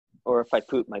or if I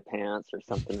poop my pants or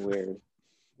something weird.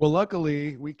 Well,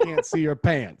 luckily we can't see your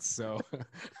pants. So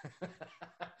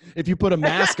if you put a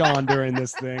mask on during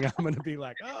this thing, I'm going to be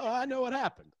like, oh, I know what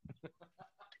happened.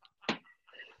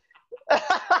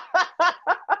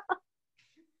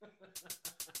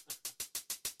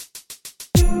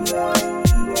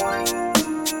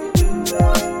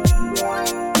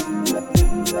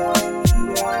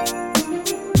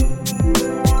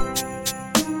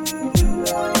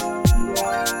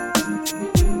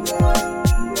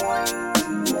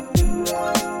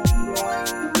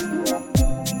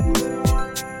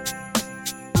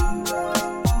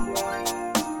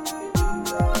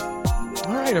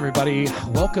 Everybody,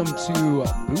 welcome to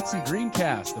Bootsy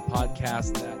Greencast, the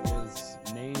podcast that is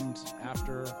named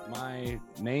after my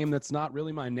name that's not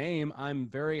really my name. I'm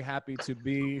very happy to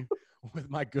be with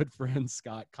my good friend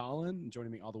Scott Collin,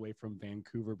 joining me all the way from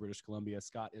Vancouver, British Columbia.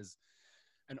 Scott is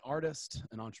an artist,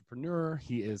 an entrepreneur.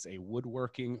 He is a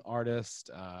woodworking artist.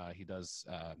 He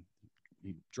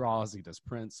draws, he does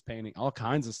prints, painting, all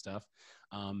kinds of stuff.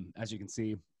 As you can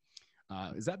see,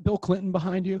 is that Bill Clinton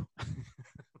behind you?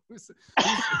 Who's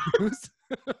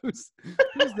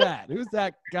that? Who's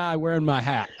that guy wearing my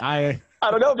hat? I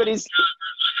don't know, but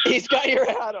he's got your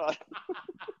hat on.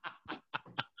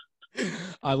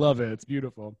 I love it. It's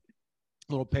beautiful.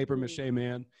 Little paper mache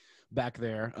man back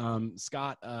there.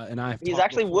 Scott and I. He's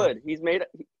actually before. Wood.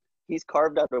 He's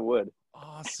carved out of wood.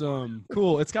 Awesome.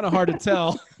 Cool. It's kind of hard to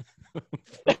tell,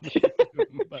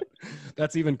 but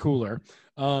that's even cooler.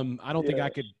 I don't think I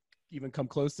could even come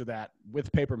close to that with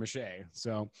paper mache.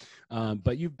 So,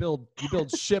 but you build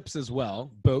ships as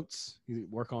well, boats. You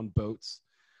work on boats.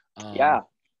 And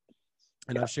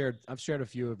I've shared a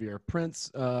few of your prints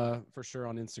for sure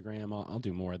on Instagram. I'll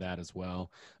do more of that as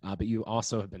well. But you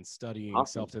also have been studying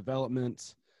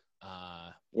self-development.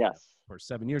 Yes. For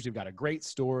 7 years, you've got a great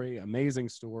story, amazing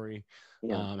story.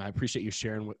 Yeah. I appreciate you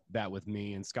sharing that with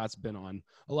me. And Scott's been on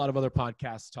a lot of other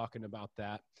podcasts talking about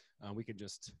that. We could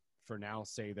just for now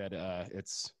say that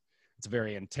it's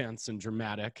very intense and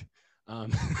dramatic,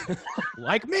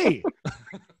 like me.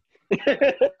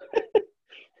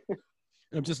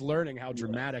 I'm just learning how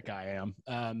dramatic I am.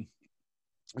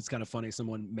 It's kind of funny.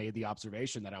 Someone made the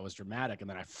observation that I was dramatic, and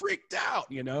then I freaked out,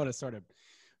 and I started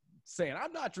saying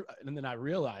I'm not, and then I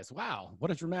realized, wow,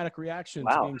 what a dramatic reaction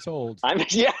to being told. I'm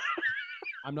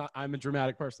a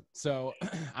dramatic person. So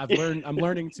I'm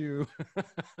learning to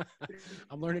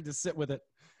sit with it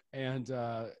and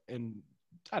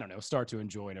I don't know, start to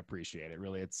enjoy and appreciate it.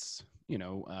 Really, it's,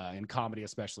 in comedy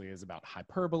especially, is about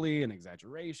hyperbole and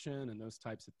exaggeration and those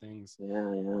types of things.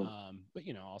 But,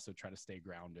 also try to stay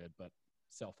grounded, but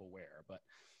self-aware. But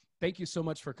thank you so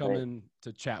much for coming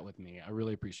to chat with me. I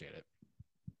really appreciate it.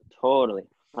 Totally.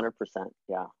 100%.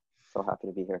 Yeah. So happy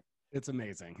to be here. It's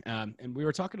amazing. And we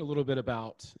were talking a little bit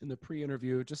about, in the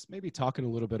pre-interview, just maybe talking a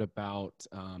little bit about,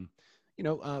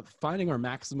 finding our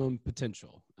maximum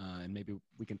potential. And maybe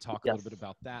we can talk a little bit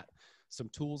about that. Some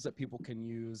tools that people can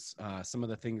use, some of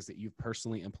the things that you've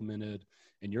personally implemented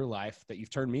in your life that you've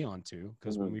turned me on to.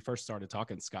 Because when we first started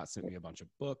talking, Scott sent me a bunch of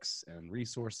books and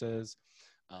resources.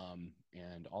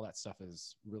 And all that stuff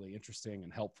is really interesting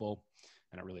and helpful.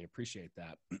 And I really appreciate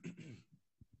that.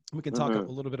 We can talk a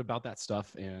little bit about that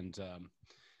stuff and,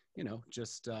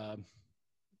 just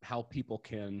how people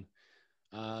can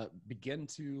begin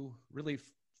to really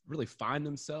find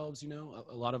themselves.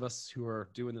 A lot of us who are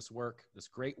doing this work, this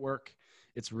great work,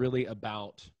 it's really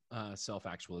about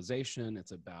self-actualization.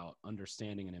 It's about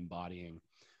understanding and embodying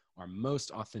our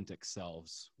most authentic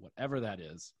selves, whatever that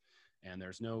is. And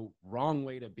there's no wrong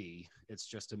way to be. It's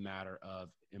just a matter of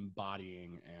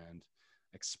embodying and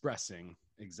expressing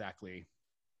exactly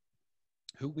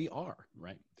who we are,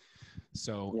 right?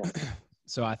 So,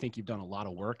 so I think you've done a lot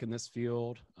of work in this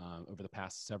field over the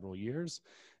past several years,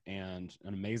 and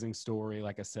an amazing story,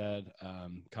 like I said,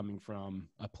 coming from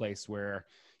a place where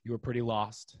you were pretty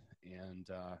lost, and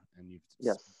you've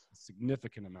a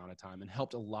significant amount of time and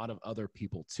helped a lot of other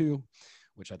people too,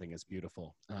 which I think is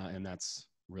beautiful. And that's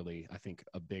really, I think,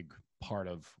 a big part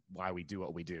of why we do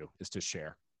what we do, is to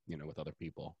share, with other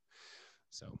people.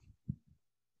 So.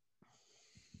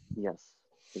 Yes,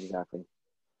 exactly.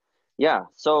 Yeah.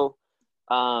 So,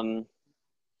 the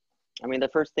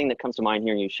first thing that comes to mind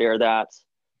hearing you share that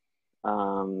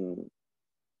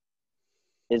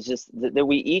is just that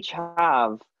we each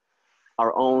have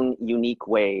our own unique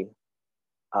way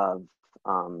of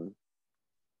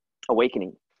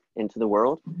awakening into the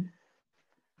world.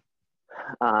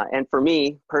 And for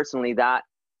me personally, that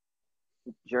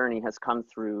journey has come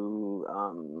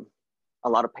through a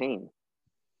lot of pain.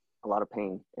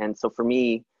 And so for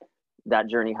me, that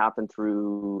journey happened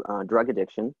through drug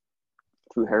addiction.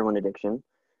 through heroin addiction.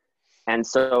 And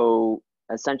so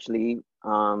essentially,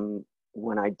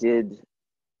 when I did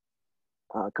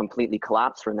completely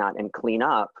collapse from that and clean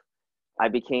up, I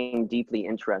became deeply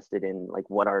interested in like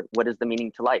what is the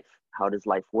meaning to life? How does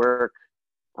life work?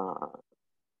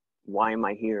 Why am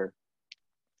I here?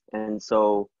 And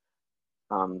so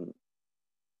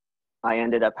I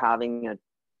ended up having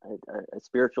a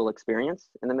spiritual experience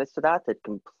in the midst of that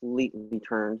completely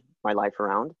turned my life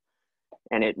around.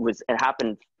 And it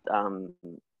happened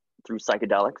through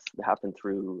psychedelics. It happened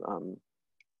through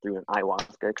an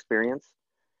ayahuasca experience.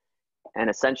 And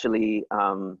essentially,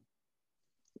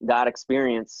 that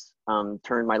experience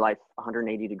turned my life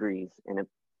 180 degrees. And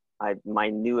my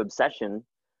new obsession,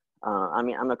 I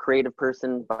mean, I'm a creative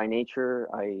person by nature.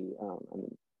 I'm,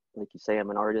 like you say, I'm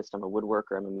an artist, I'm a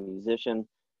woodworker, I'm a musician.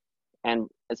 And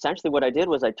essentially what I did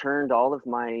was I turned all of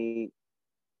my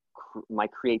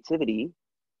creativity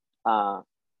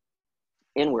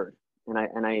inward.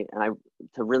 And I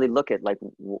to really look at like,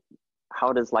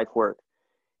 how does life work?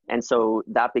 And so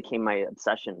that became my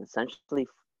obsession essentially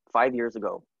 5 years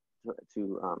ago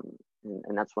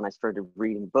and that's when I started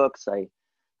reading books. I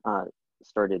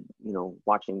started,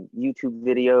 watching YouTube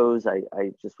videos.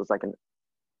 I just was like an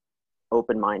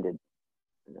open-minded,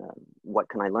 what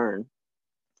can I learn?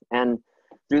 And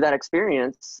through that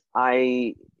experience,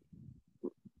 I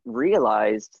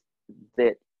realized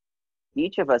that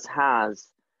each of us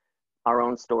has our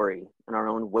own story and our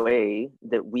own way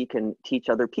that we can teach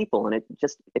other people. And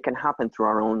it can happen through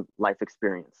our own life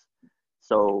experience.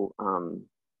 So,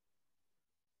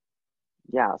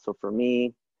 so for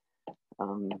me,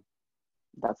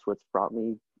 that's what's brought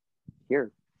me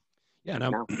here. Yeah.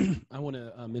 And I want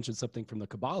to mention something from the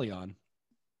Kybalion.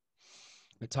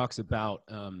 It talks about,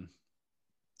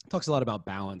 talks a lot about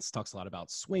balance, talks a lot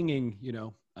about swinging,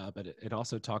 but it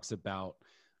also talks about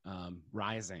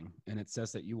rising, and it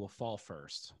says that you will fall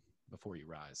first before you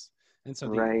rise. And so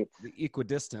the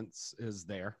equidistance is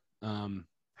there.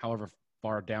 However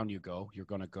far down you go, you're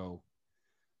going to go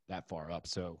that far up.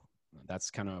 So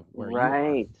that's kind of where you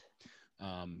are.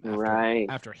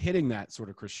 After hitting that sort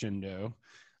of crescendo,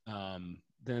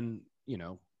 then,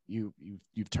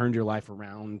 you've turned your life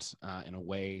around in a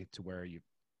way to where you've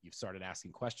started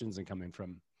asking questions and coming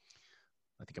from,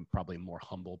 I think, probably a more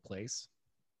humble place,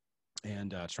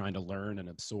 and trying to learn and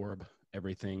absorb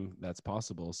everything that's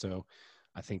possible. So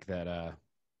I think that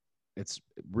it's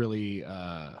really,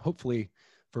 hopefully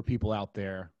for people out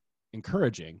there,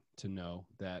 encouraging to know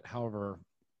that however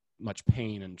much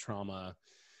pain and trauma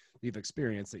you've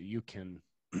experienced, that you can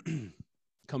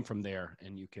come from there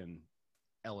and you can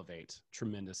elevate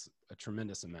a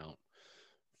tremendous amount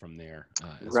from there.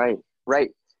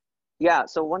 Right. Yeah.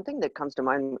 So one thing that comes to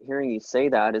mind hearing you say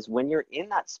that is when you're in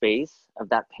that space of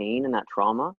that pain and that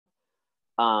trauma,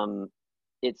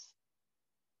 it's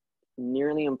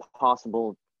nearly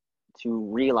impossible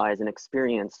to realize and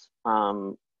experience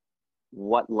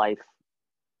what life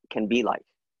can be like.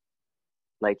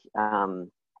 Like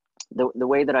the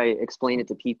way that I explain it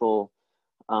to people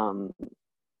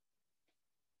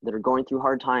that are going through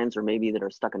hard times, or maybe that are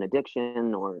stuck in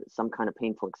addiction or some kind of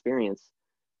painful experience,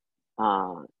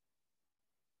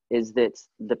 is that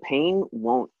the pain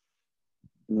won't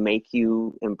make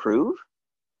you improve.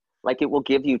 Like, it will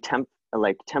give you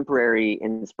temporary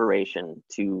inspiration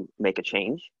to make a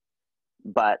change,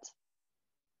 but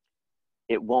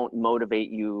it won't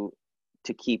motivate you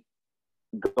to keep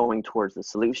going towards the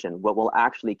solution. What will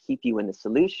actually keep you in the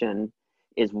solution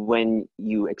is when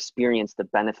you experience the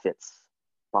benefits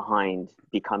behind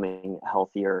becoming a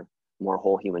healthier, more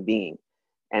whole human being.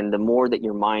 And the more that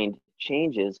your mind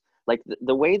changes, like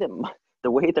the way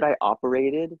that I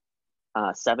operated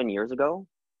 7 years ago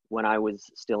when I was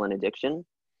still in addiction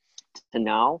to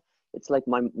now, it's like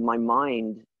my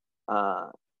mind,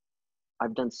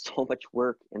 I've done so much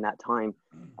work in that time,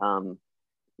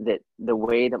 that the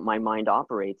way that my mind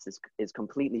operates is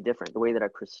completely different. The way that I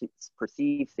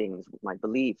perceive things, my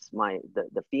beliefs,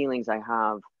 the feelings I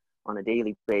have on a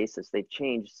daily basis, they've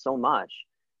changed so much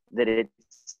that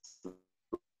it's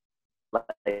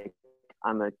like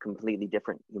I'm a completely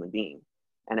different human being.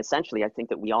 And essentially, I think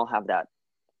that we all have that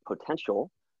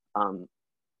potential, and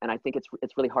I think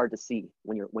it's really hard to see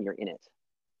when you're in it,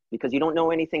 because you don't know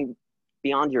anything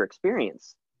beyond your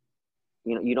experience.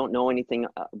 You don't know anything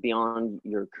beyond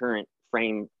your current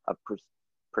frame of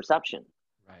perception.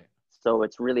 Right. So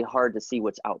it's really hard to see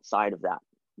what's outside of that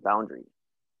boundary.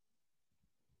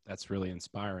 That's really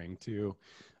inspiring too.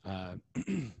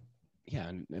 Yeah,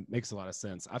 and it makes a lot of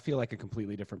sense. I feel like a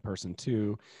completely different person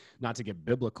too, not to get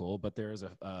biblical, but there's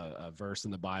a verse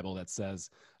in the Bible that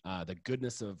says, the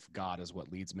goodness of God is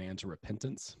what leads man to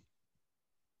repentance.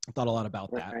 thought a lot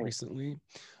about that Right. recently.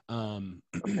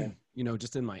 Okay. You know,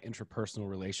 just in my interpersonal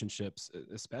relationships,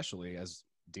 especially as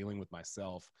dealing with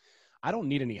myself, I don't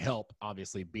need any help,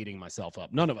 obviously, beating myself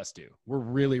up. None of us do. We're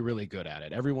really, really good at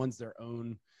it. Everyone's their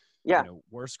own, you Yeah. know,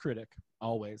 worst critic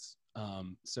always.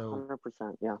 So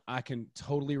 100%. Yeah. I can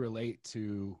totally relate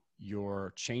to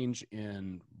your change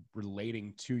in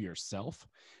relating to yourself.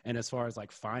 And as far as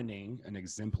like finding an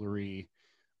exemplary,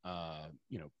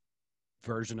 you know,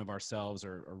 version of ourselves,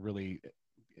 or really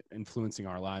influencing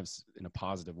our lives in a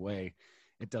positive way,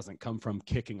 it doesn't come from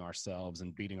kicking ourselves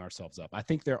and beating ourselves up. I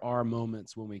think there are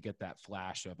moments when we get that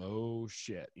flash of, oh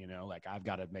shit, you know, like I've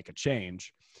got to make a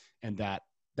change, and that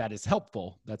is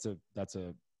helpful. That's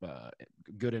a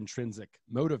good intrinsic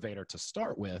motivator to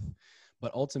start with,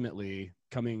 but ultimately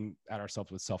coming at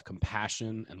ourselves with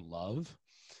self-compassion and love,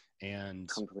 and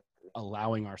Completely.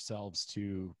 allowing ourselves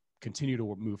to continue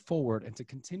to move forward and to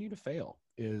continue to fail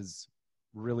is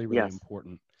really, really Yes.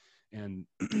 important. And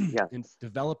Yes. in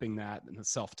developing that and the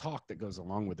self-talk that goes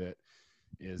along with it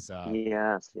is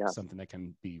Yes. Yes. something that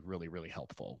can be really, really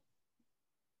helpful.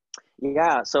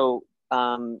 Yeah. So,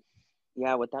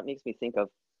 yeah, what that makes me think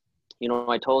of, you know,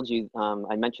 I told you,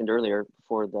 I mentioned earlier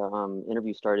before the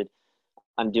interview started,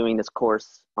 I'm doing this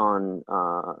course on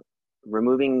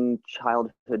removing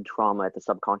childhood trauma at the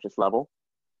subconscious level.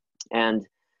 And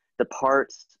the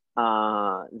part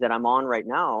that I'm on right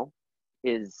now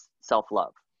is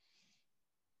self-love.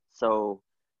 So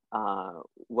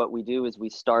what we do is we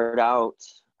start out,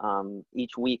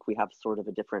 each week we have sort of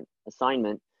a different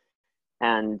assignment.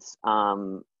 And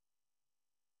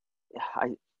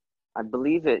I, I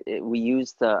believe we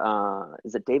use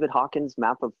is it David Hawkins'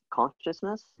 map of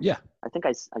consciousness? Yeah. I think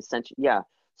I sent you, yeah.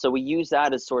 So we use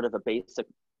that as sort of a basic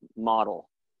model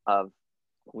of,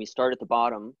 we start at the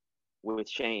bottom with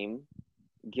shame,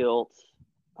 guilt,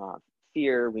 uh,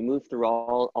 fear. We move through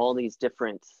all these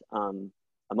different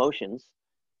emotions,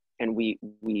 and we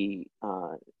you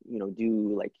know,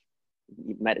 do like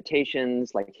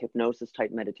meditations, like hypnosis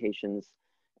type meditations,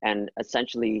 and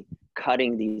essentially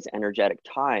cutting these energetic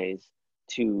ties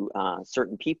to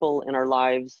certain people in our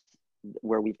lives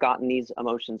where we've gotten these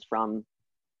emotions from.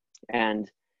 And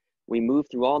we move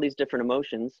through all these different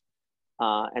emotions,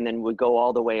 and then we go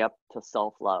all the way up to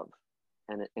self-love.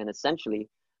 And essentially,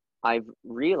 I've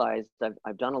realized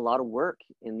I've done a lot of work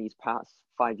in these past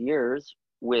 5 years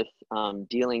with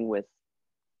dealing with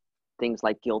things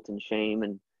like guilt and shame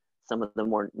and some of the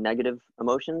more negative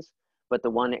emotions. But the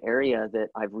one area that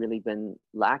I've really been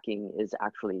lacking is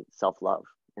actually self-love,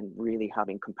 and really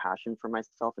having compassion for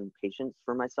myself and patience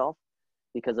for myself.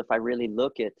 Because if I really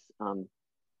look at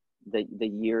the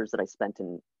years that I spent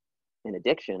in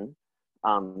addiction,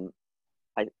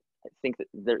 I think that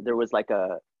there was like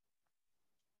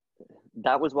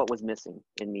that was what was missing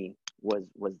in me, was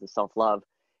the self-love.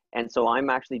 And so I'm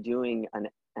actually doing an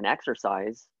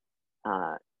exercise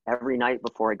every night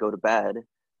before I go to bed,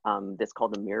 that's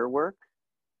called the mirror work.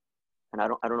 And I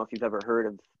don't know if you've ever heard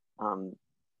of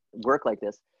work like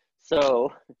this.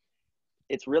 So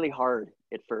it's really hard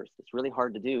at first. It's really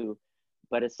hard to do,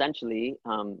 but essentially,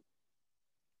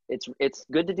 it's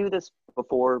good to do this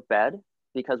before bed,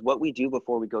 because what we do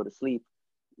before we go to sleep,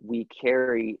 we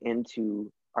carry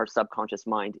into our subconscious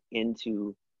mind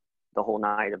into the whole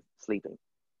night of sleeping.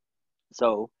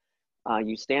 So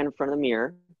you stand in front of the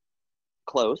mirror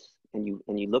close, and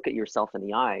you look at yourself in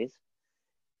the eyes,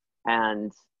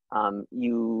 and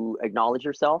you acknowledge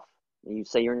yourself, and you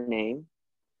say your name,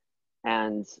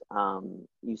 and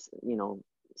you know,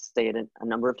 say it a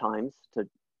number of times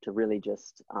to really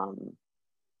just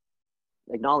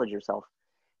acknowledge yourself.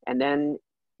 And then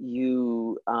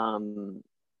you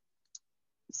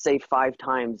say 5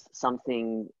 times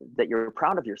something that you're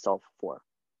proud of yourself for.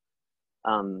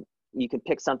 You can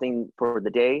pick something for the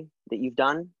day that you've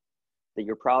done that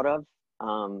you're proud of,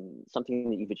 something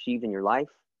that you've achieved in your life.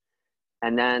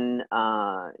 And then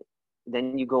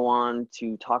you go on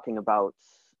to talking about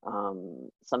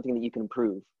something that you can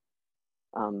improve.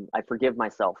 I forgive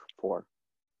myself for,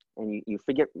 and you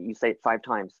say it 5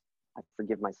 times. I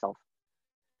forgive myself.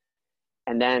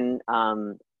 And then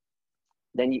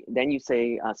you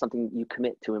say something you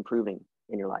commit to improving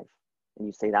in your life, and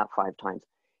you say that 5 times.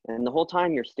 And the whole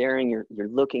time you're staring, you're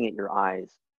looking at your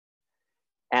eyes.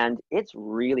 And it's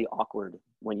really awkward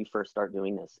when you first start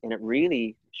doing this. And it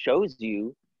really shows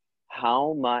you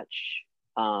how much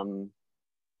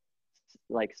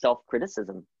like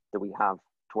self-criticism that we have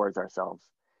towards ourselves.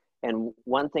 And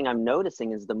one thing I'm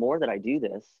noticing is the more that I do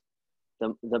this,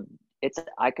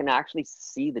 I can actually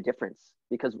see the difference,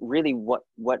 because really what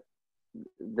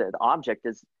the object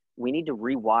is, we need to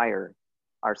rewire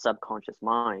our subconscious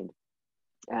mind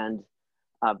And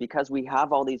because we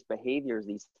have all these behaviors,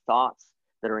 these thoughts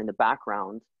that are in the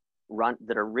background,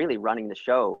 that are really running the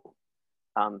show.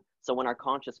 So when our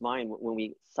conscious mind, when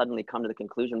we suddenly come to the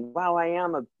conclusion, wow, I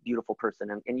am a beautiful person,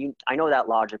 and I know that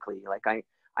logically, like I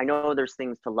know there's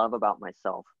things to love about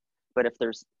myself, but if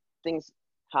there's things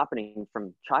happening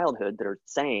from childhood that are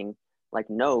saying, like,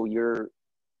 no, you're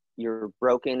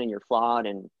broken and you're flawed,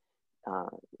 and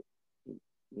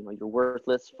you're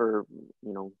worthless for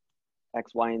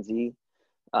X, Y, and Z.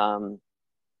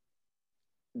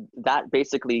 That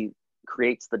basically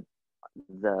creates the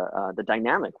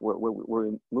dynamic where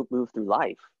we move through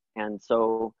life. And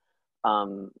so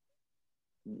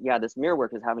this mirror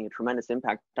work is having a tremendous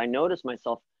impact. I notice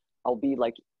myself, I'll be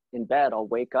like in bed, I'll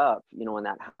wake up, in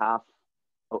that half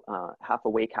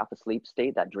awake, half asleep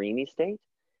state, that dreamy state,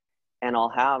 and I'll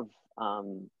have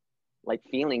like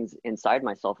feelings inside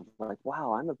myself of like,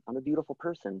 wow, I'm a beautiful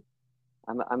person,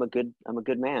 I'm a good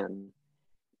man,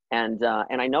 and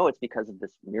I know it's because of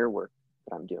this mirror work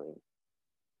that I'm doing.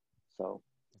 So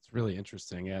it's really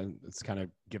interesting. Yeah, it's kind of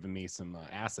giving me some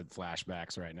acid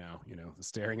flashbacks right now.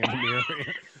 Staring in the mirror,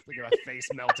 look at my face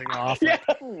melting off. Like,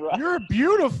 yeah, right. You're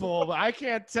beautiful, but I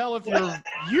can't tell if you're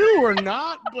you or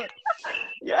not. But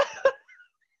yeah,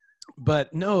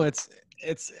 but no, it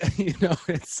is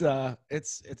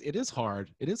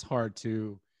hard. It is hard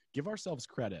to give ourselves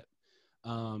credit.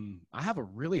 I have a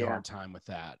really hard time with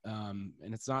that. And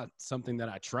it's not something that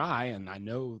I try. And I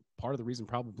know part of the reason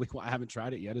probably why I haven't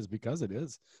tried it yet is because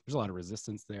there's a lot of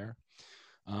resistance there.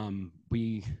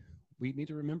 We need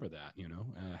to remember that,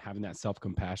 having that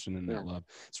self-compassion and that love.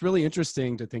 It's really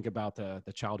interesting to think about the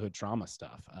childhood trauma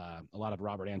stuff. A lot of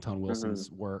Robert Anton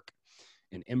Wilson's work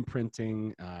in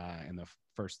imprinting, and the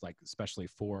first, like, especially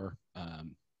for,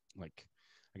 like,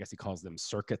 I guess he calls them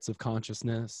circuits of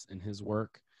consciousness in his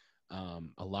work.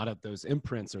 A lot of those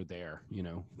imprints are there,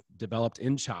 developed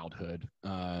in childhood,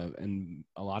 and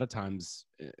a lot of times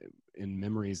in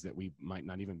memories that we might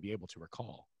not even be able to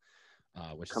recall,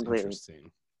 which Completely. Is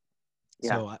interesting.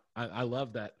 Yeah. So I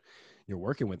love that you're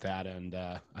working with that, and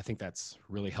I think that's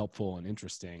really helpful and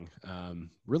interesting.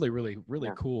 Really, really,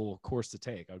 really cool course to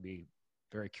take. I would be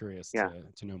very curious to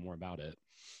know more about it.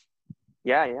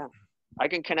 Yeah. I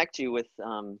can connect you with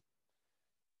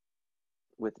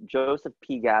Joseph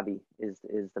P. Gabby is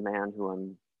the man who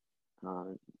I'm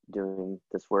doing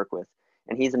this work with,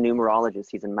 and he's a numerologist.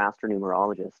 He's a master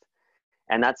numerologist,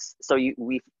 and that's so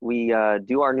we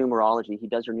do our numerology. He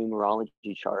does your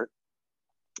numerology chart,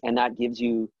 and that gives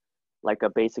you like a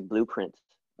basic blueprint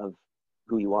of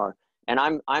who you are. And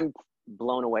I'm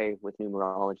blown away with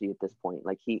numerology at this point.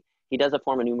 Like he does a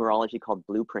form of numerology called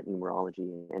blueprint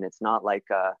numerology, and it's not like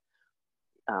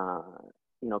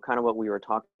kind of what we were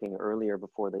talking earlier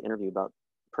before the interview about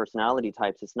personality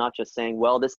types. It's not just saying,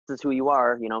 well, this is who you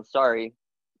are, sorry,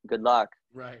 good luck.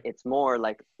 Right. It's more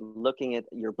like looking at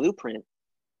your blueprint,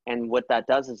 and what that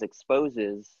does is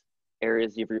exposes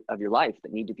areas of your life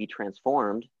that need to be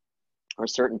transformed, or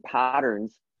certain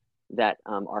patterns that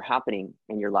are happening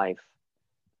in your life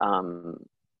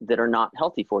that are not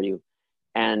healthy for you.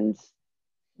 And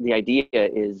the idea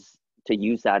is to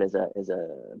use that as a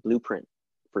blueprint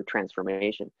for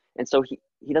transformation. And so he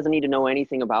doesn't need to know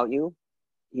anything about you.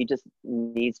 He just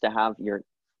needs to have your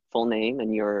full name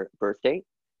and your birth date.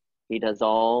 He does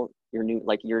all your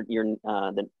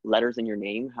the letters in your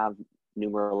name have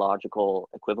numerological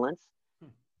equivalents.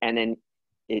 And then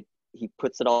he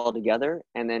puts it all together,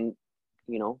 and then,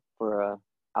 for an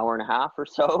hour and a half or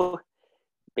so,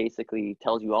 basically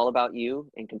tells you all about you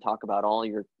and can talk about all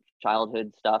your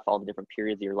childhood stuff, all the different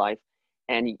periods of your life,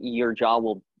 and your jaw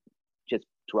will just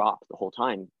drop the whole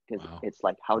time, because It's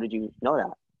like, how did you know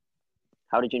that?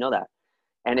 How did you know that?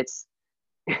 And it's,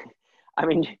 I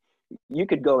mean, you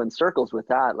could go in circles with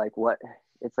that. Like, what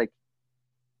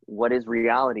is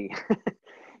reality?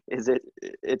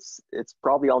 It's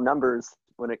probably all numbers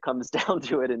when it comes down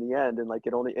to it in the end. And like,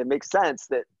 it makes sense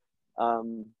that, I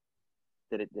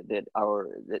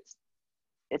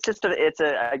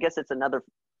guess it's another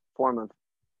form of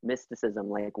mysticism.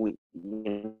 Like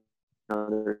there's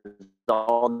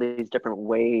all these different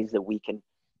ways that we can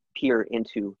peer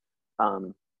into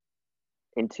our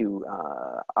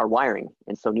wiring,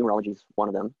 and so numerology is one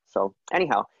of them. So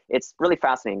anyhow, it's really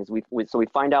fascinating. So we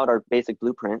find out our basic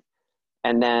blueprint,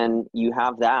 and then you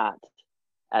have that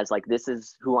as like, this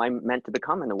is who I'm meant to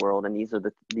become in the world, and these are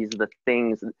the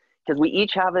things, because we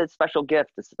each have a special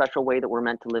gift, a special way that we're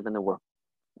meant to live in the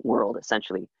world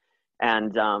essentially.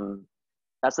 And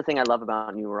that's the thing I love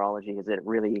about numerology, is it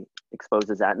really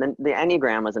exposes that. And then the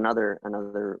Enneagram is another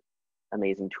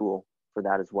amazing tool for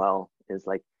that as well. Is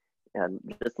like,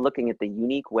 just looking at the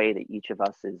unique way that each of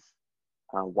us is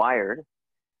wired,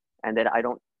 and that I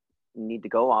don't need to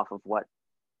go off of what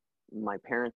my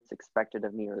parents expected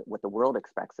of me or what the world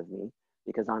expects of me,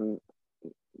 because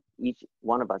each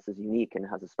one of us is unique and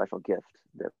has a special gift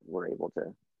that we're able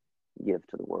to give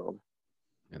to the world.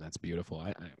 Yeah, that's beautiful.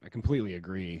 I completely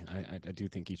agree. I do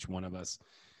think each one of us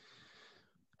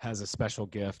has a special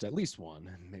gift, at least one,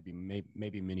 and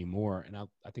maybe many more. And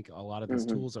I think a lot of these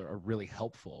tools are really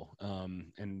helpful.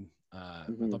 I'd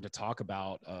love to talk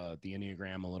about the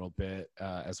Enneagram a little bit,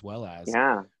 as well as,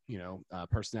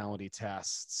 personality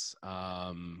tests,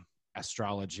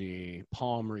 astrology,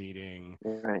 palm reading.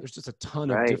 Right. There's just a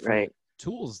ton of different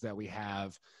tools that we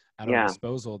have at our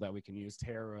disposal that we can use.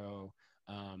 Tarot,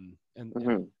 and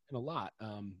a lot.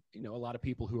 A lot of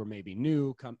people who are maybe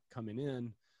new coming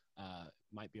in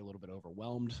might be a little bit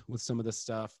overwhelmed with some of this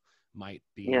stuff. Might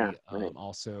be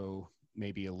also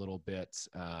maybe a little bit,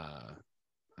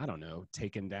 I don't know,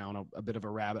 taken down a bit of a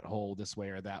rabbit hole this way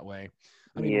or that way.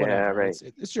 I mean, whatever.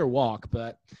 It's your walk,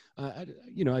 but I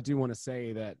do want to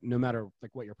say that no matter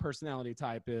like what your personality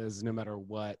type is, no matter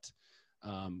what's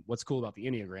cool about the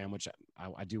Enneagram, which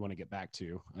I do want to get back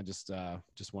to. I just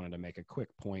wanted to make a quick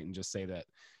point and just say that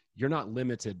you're not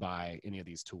limited by any of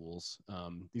these tools.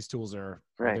 These tools are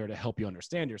there to help you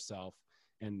understand yourself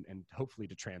and hopefully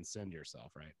to transcend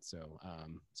yourself, right? So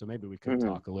maybe we could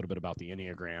talk a little bit about the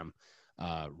Enneagram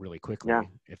really quickly,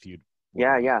 if you'd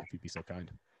be so kind.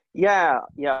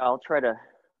 I'll try to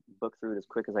book through it as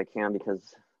quick as I can,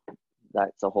 because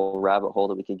that's a whole rabbit hole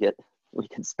that we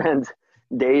could spend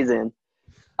days in.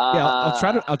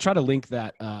 I'll try to link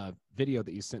that video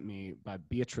that you sent me by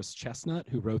Beatrice Chestnut,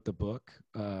 who wrote the book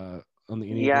on the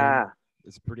Enneagram. Yeah,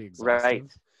 it's pretty exhaustive,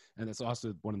 and it's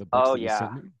also one of the books that you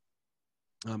sent me.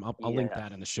 I'll link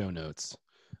that in the show notes.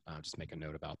 Just make a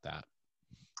note about that.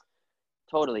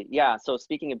 Totally. Yeah. So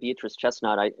speaking of Beatrice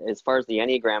Chestnut, as far as the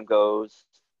Enneagram goes,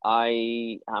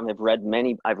 I've read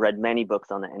many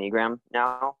books on the Enneagram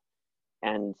now.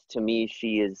 And to me,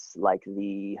 she is like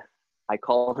I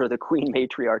call her the queen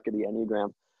matriarch of the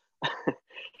Enneagram,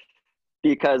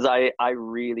 because I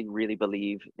really, really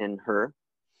believe in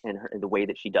the way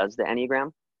that she does the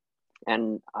Enneagram.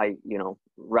 And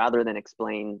rather than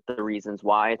explain the reasons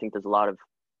why, I think there's a lot of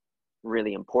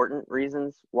really important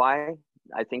reasons why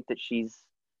I think that she's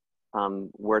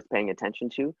worth paying attention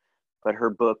to. But her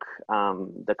book,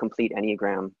 The Complete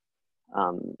Enneagram,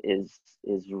 is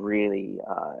really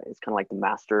it's kind of like the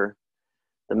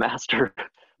master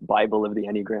Bible of the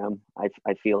Enneagram,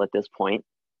 I feel, at this point.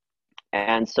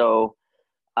 And so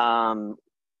the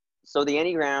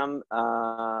Enneagram,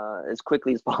 as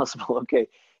quickly as possible, okay,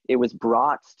 it was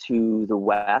brought to the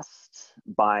West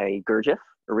by Gurdjieff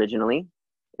originally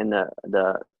in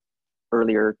the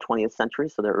earlier 20th century,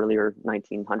 so the earlier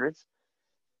 1900s.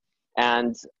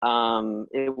 And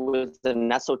it was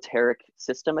an esoteric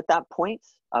system at that point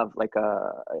of I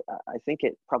think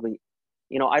it probably,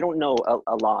 I don't know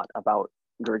a lot about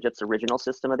Gurdjieff's original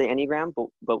system of the Enneagram,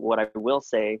 but what I will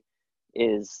say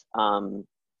is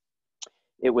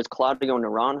it was Claudio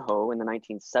Naranjo in the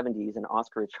 1970s and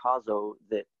Oscar Ichazo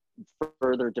that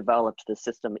further developed the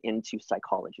system into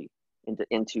psychology,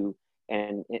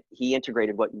 he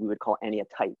integrated what we would call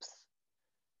enneatypes.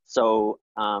 So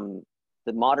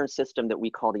the modern system that we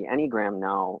call the Enneagram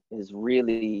now is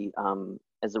really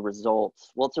it's a result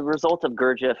of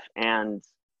Gurdjieff and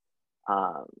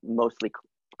mostly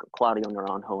Claudio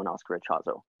Naranjo and Oscar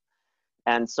Ichazo.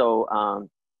 And so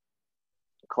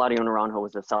Claudio Naranjo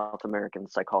was a South American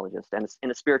psychologist and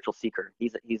a spiritual seeker.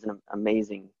 He's an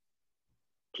amazing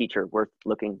teacher worth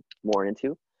looking more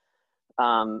into.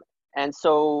 And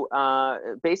so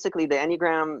basically the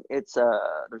Enneagram,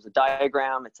 there's a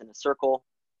diagram, it's in a circle.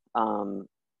 Kind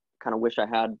of wish I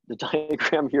had the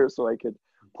diagram here so I could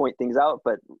point things out,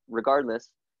 but regardless,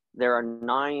 there are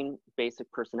 9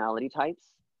 basic personality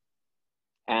types.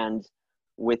 And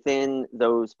within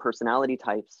those personality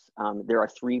types, there are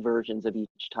 3 versions of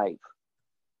each type.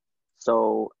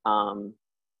 So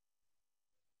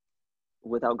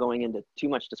without going into too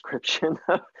much description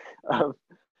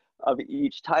of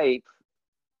each type,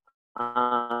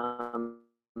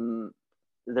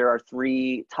 there are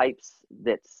 3 types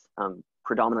that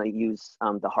predominantly use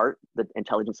the heart, the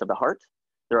intelligence of the heart.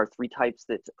 There are 3 types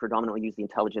that predominantly use the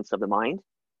intelligence of the mind.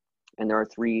 And there are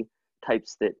 3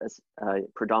 types that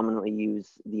predominantly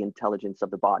use the intelligence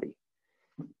of the body.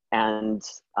 And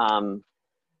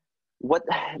what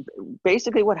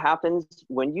happens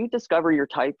when you discover your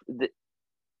type,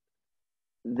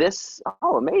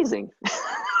 amazing.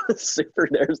 Super,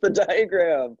 there's the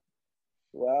diagram.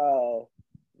 Wow.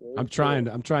 I'm trying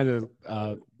to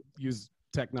use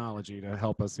technology to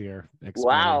help us here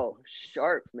explain. Wow,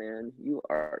 sharp, man. You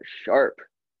are sharp.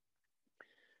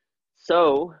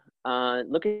 So,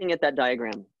 looking at that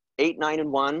diagram, 8, 9,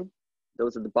 and 1,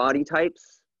 those are the body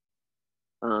types,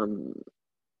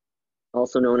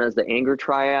 also known as the anger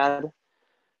triad.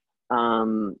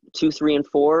 2, 3, and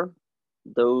 4,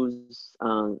 those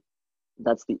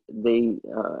those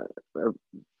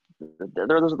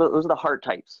are the heart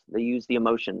types. They use the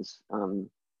emotions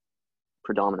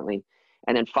predominantly.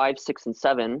 And then 5, 6, and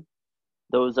 7,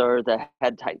 those are the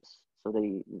head types. So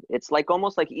it's like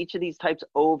almost like each of these types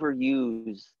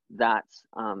overuse that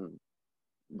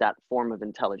that form of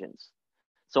intelligence.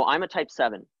 So I'm a type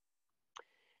 7,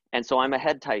 and so I'm a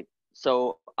head type.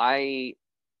 So I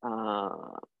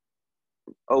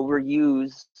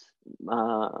overuse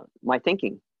my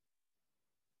thinking.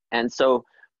 And so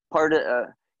part of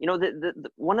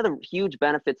one of the huge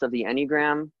benefits of the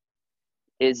Enneagram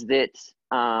is that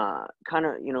kind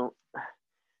of,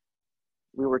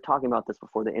 we were talking about this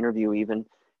before the interview even.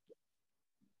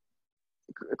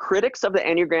 Critics of the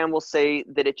Enneagram will say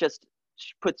that it just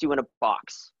puts you in a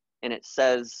box and it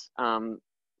says,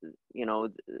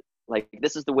 like,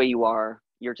 this is the way you are.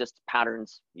 You're just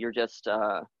patterns. You're just,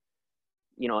 a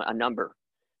number.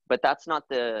 But that's not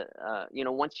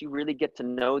once you really get to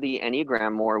know the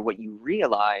Enneagram more, what you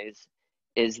realize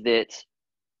is that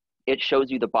it shows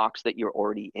you the box that you're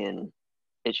already in.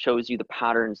 It shows you the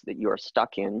patterns that you're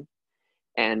stuck in.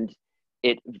 And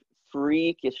it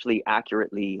freakishly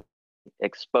accurately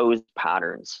exposed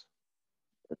patterns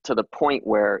to the point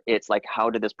where it's like, how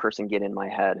did this person get in my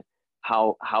head?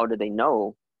 How do they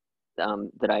know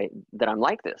that I'm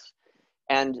like this?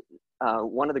 And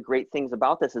one of the great things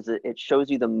about this is that it shows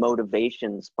you the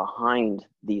motivations behind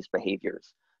these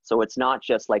behaviors. So it's not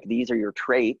just like, these are your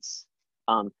traits,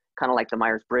 kind of like the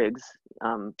Myers-Briggs,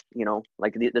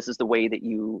 like this is the way that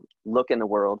you look in the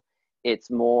world.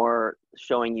 It's more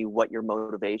showing you what your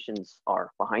motivations are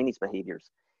behind these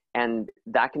behaviors. And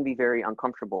that can be very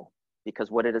uncomfortable, because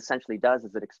what it essentially does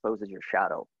is it exposes your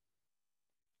shadow.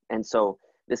 And so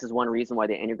this is one reason why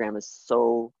the Enneagram is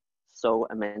so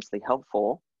immensely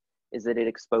helpful, is that it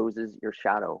exposes your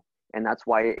shadow. And that's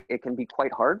why it can be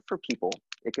quite hard for people.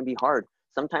 It can be hard.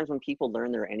 Sometimes when people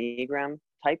learn their Enneagram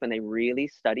type and they really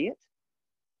study it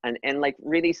and like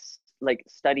really like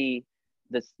study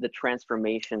the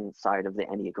transformation side of the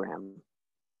Enneagram,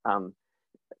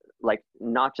 like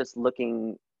not just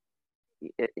looking,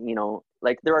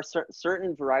 like there are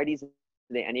certain varieties of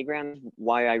the Enneagram.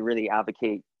 Why I really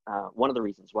advocate, one of the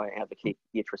reasons why I advocate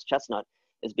Beatrice Chestnut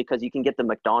is because you can get the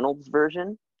McDonald's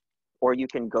version, or you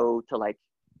can go to like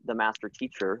the master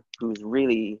teacher who's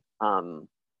really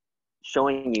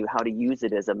showing you how to use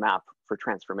it as a map for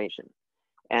transformation.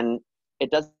 And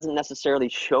it doesn't necessarily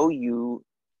show you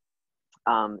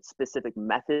specific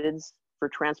methods for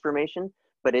transformation,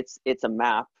 but it's a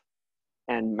map,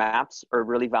 and maps are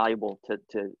really valuable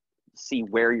to see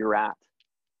where you're at,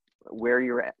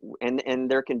 and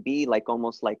there can be like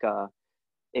almost like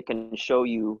it can show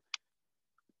you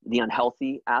the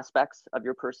unhealthy aspects of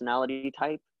your personality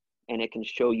type, and it can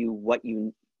show you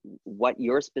what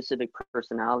your specific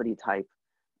personality type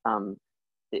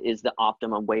is the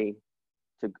optimum way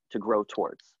to grow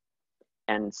towards.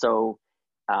 And so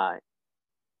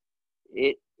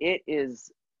it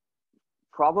is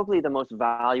probably the most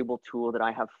valuable tool that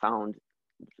I have found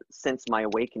since my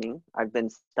awakening. I've been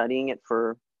studying it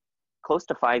for close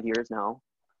to 5 years now,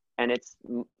 and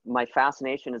my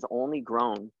fascination has only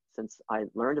grown since I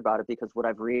learned about it, because what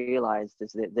I've realized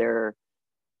is that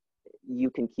you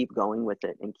can keep going with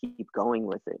it and keep going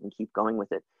with it and keep going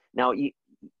with it. Now,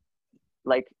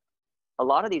 like a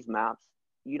lot of these maps,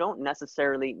 you don't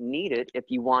necessarily need it if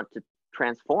you want to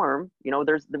transform.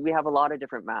 We have a lot of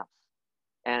different maps,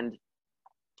 and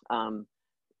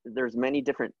there's many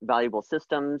different valuable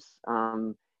systems,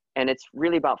 and it's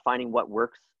really about finding what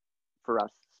works for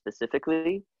us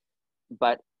specifically.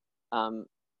 But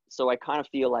so I kind of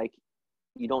feel like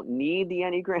you don't need the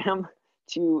Enneagram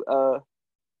to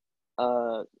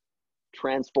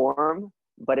transform,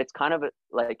 but it's kind of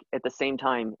like at the same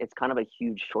time, it's kind of a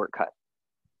huge shortcut.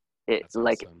 It's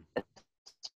like, awesome.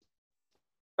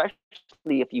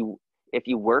 Especially if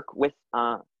you work with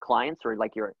clients, or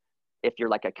like if you're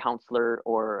like a counselor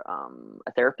or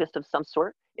a therapist of some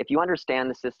sort, if you understand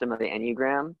the system of the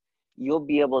Enneagram, you'll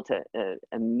be able to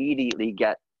immediately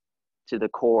get to the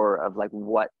core of like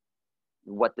what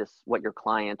your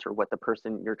client or what the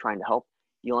person you're trying to help,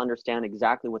 you'll understand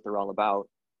exactly what they're all about.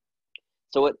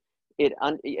 So it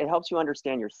helps you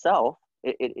understand yourself.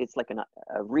 It's like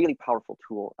a really powerful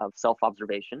tool of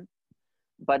self-observation,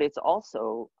 but it's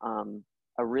also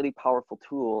a really powerful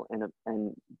tool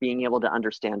and being able to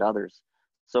understand others.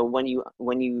 So when you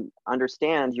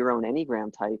understand your own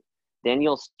Enneagram type, then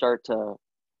you'll start to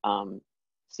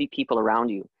see people around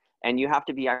you. And you have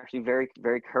to be actually very,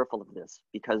 very careful of this,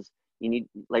 because you need,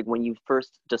 like, when you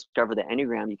first discover the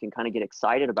Enneagram, you can kind of get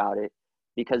excited about it,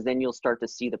 because then you'll start to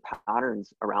see the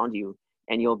patterns around you,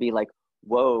 and you'll be like,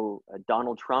 whoa,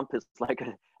 Donald Trump is like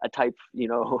a type,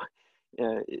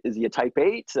 is he a type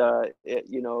 8?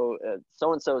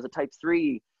 So-and-so is a type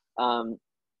 3.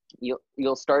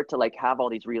 You'll start to like have all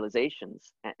these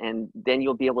realizations, and then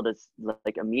you'll be able to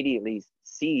like immediately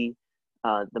see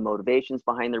the motivations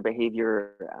behind their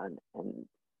behavior, and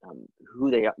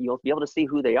who they are. You'll be able to see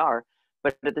who they are,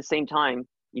 but at the same time,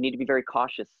 you need to be very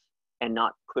cautious and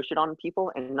not push it on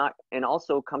people, and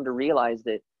also come to realize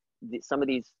that some of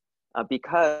these,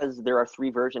 because there are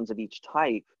 3 versions of each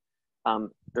type,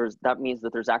 that means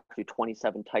that there's actually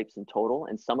 27 types in total,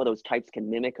 and some of those types can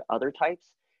mimic other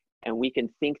types, and we can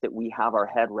think that we have our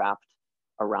head wrapped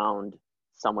around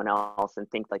someone else and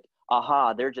think like,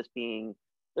 aha, they're just being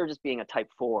a type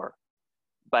 4.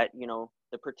 But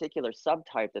the particular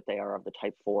subtype that they are of the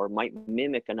type 4 might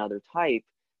mimic another type.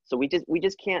 So we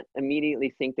just can't immediately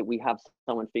think that we have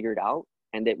someone figured out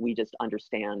and that we just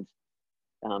understand.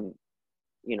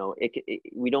 We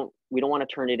don't want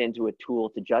to turn it into a tool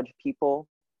to judge people.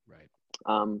 Right.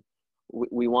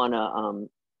 We want to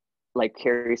like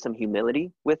carry some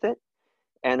humility with it.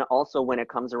 And also when it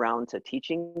comes around to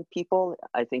teaching people,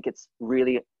 I think it's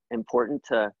really important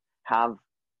to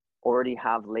already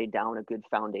have laid down a good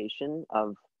foundation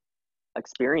of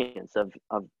experience of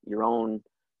your own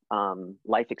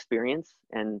life experience.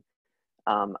 And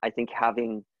I think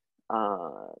having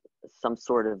some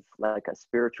sort of like a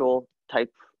spiritual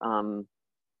type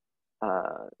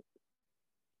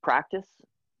practice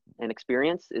and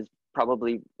experience is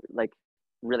probably like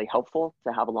really helpful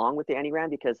to have along with the Enneagram,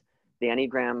 because the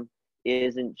Enneagram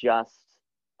isn't just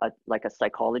like a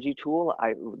psychology tool.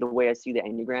 The way I see the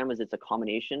Enneagram is it's a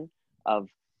combination of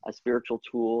a spiritual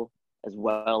tool as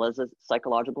well as a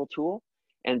psychological tool.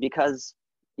 And because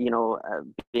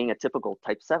being a typical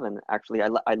type 7, actually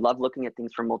I love looking at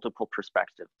things from multiple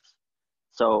perspectives.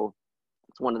 So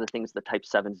it's one of the things that type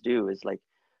 7s do, is like,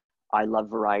 I love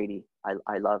variety.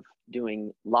 I love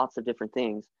doing lots of different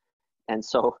things. And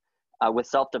so with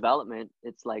self-development,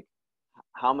 it's like,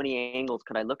 how many angles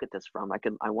could I look at this from?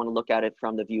 I want to look at it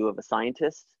from the view of a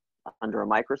scientist under a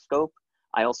microscope.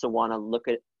 I also want to look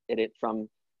at it from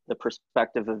the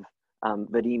perspective of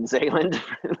Vadim Zayland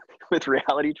with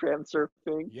reality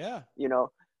transurfing. Yeah.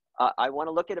 I want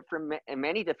to look at it from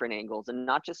many different angles and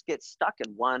not just get stuck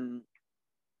in one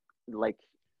like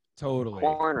totally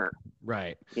corner.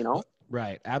 Right.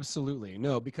 Right. Absolutely.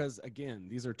 No, because again,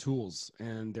 these are tools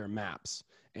and they're maps.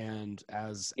 And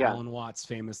as Alan Watts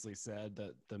famously said,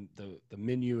 that the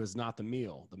menu is not the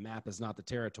meal, the map is not the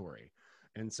territory.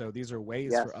 And so these are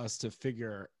ways for us to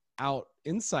figure out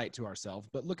insight to ourselves.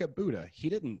 But look at Buddha. He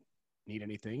didn't need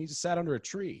anything. He just sat under a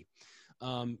tree.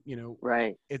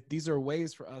 Right. These are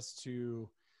ways for us to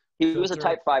He was a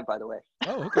type 5, by the way.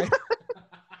 Oh, okay.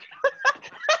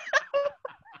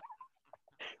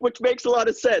 Which makes a lot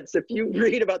of sense. If you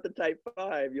read about the type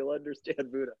 5, you'll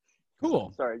understand Buddha.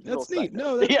 Cool. Sorry. That's neat.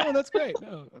 No, that's great.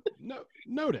 No,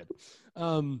 noted.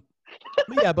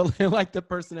 But like the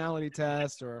personality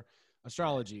test or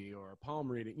astrology or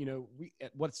palm reading,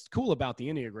 what's cool about the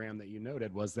Enneagram that you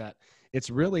noted was that it's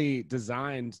really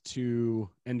designed to,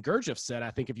 and Gurdjieff said,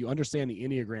 I think if you understand the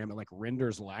Enneagram, it like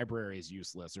renders libraries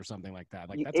useless or something like that.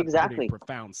 Like that's a pretty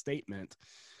profound statement.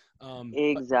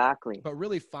 Exactly. But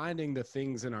really finding the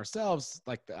things in ourselves,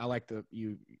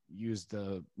 you used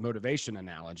the motivation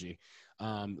analogy,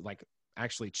 like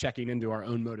actually checking into our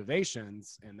own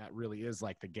motivations. And that really is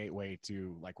like the gateway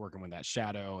to like working with that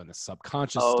shadow and the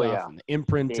subconscious stuff and the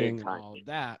imprinting and all of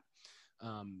that.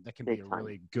 That can be a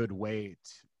really good way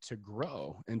to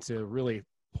grow and to really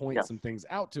point some things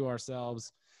out to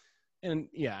ourselves. And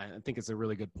I think it's a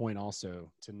really good point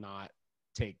also to not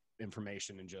take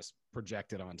information and just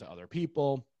project it onto other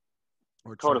people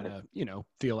or try to,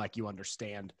 feel like you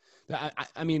understand.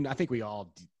 I mean, I think we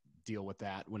all deal with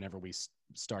that whenever we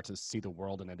start to see the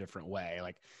world in a different way.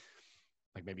 Like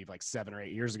maybe like 7 or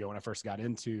 8 years ago when I first got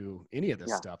into any of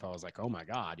this stuff, I was like, oh my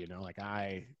God, like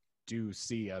I do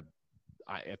see at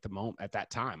that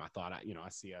time, I thought, I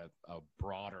see a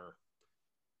broader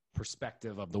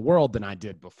perspective of the world than I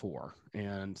did before.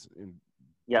 And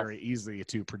very easy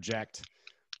to project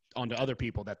onto other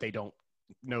people that they don't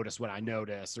notice what I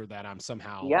notice, or that I'm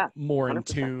somehow more in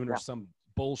tune or some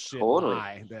bullshit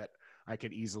lie that I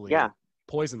could easily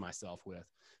poison myself with.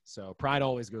 So pride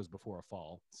always goes before a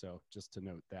fall. So just to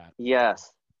note that.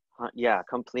 Yes. Yeah,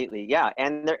 completely. Yeah.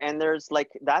 And there's like,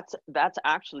 that's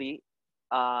actually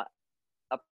a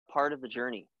part of the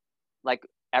journey. Like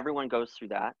everyone goes through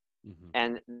that, Mm-hmm.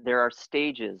 and there are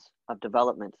stages of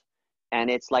development.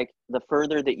 And it's like the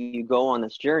further that you go on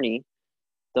this journey,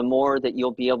 the more that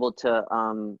you'll be able to,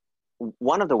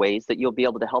 one of the ways that you'll be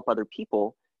able to help other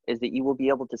people is that you will be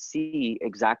able to see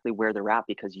exactly where they're at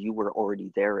because you were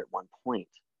already there at one point.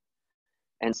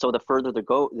 And so the further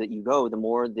that you go, the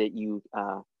more that you,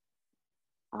 the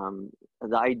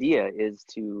idea is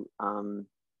to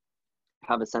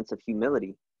have a sense of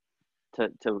humility,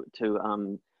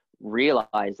 to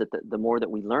realize that the more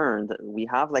that we learn, that we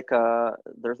have like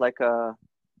there's like a,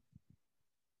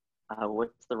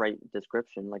 what's the right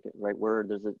description, like a right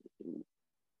word,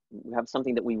 we have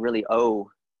something that we really owe,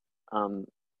 um,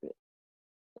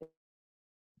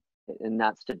 and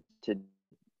that's to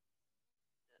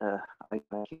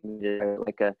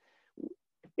like a,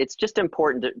 it's just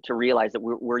important to realize that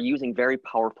we're using very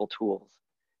powerful tools,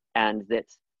 and that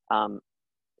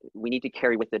we need to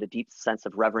carry with it a deep sense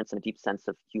of reverence and a deep sense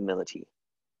of humility.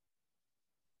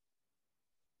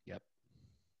 Yep,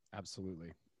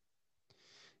 absolutely.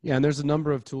 Yeah, and there's a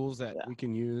number of tools that Yeah. we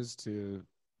can use to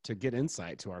get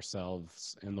insight to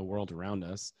ourselves and the world around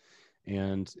us.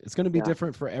 And it's going to be Yeah.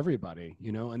 different for everybody,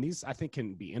 you know, and these I think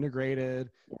can be integrated,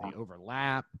 Yeah. they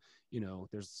overlap, you know,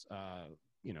 there's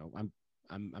you know,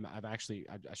 I've actually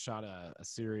I shot a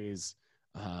series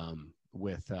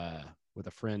with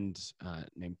a friend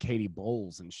named Katie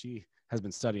Bowles, and she has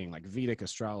been studying like Vedic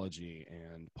astrology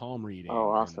and palm reading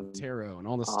Oh, and awesome. tarot and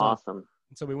all this stuff. Awesome.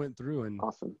 And so we went through and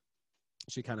Awesome.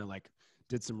 she kind of like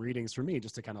did some readings for me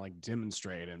just to kind of like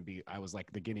demonstrate and I was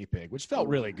like the guinea pig, which felt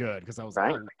really good because I was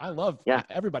right. like, I love, yeah.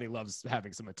 Everybody loves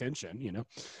having some attention, you know?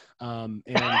 And,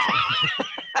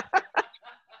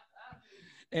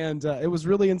 and it was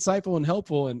really insightful and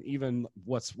helpful. And even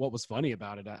what was funny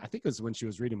about it, I think it was when she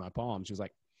was reading my palm, she was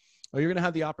like, oh, you're going to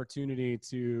have the opportunity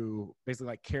to basically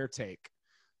like caretake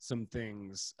some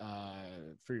things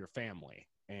for your family.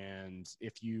 And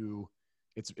if you,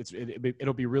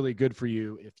 it'll be really good for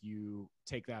you if you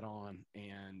take that on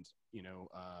and, you know,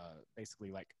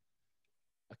 basically like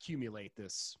accumulate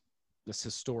this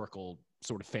historical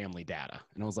sort of family data.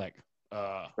 And I was like,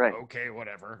 right. okay,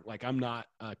 whatever. Like, I'm not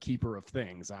a keeper of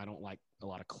things. I don't like a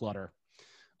lot of clutter.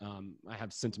 I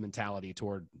have sentimentality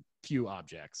toward few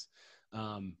objects.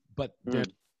 But then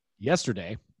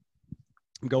yesterday,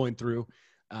 I'm going through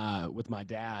with my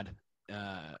dad,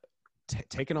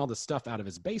 taking all the stuff out of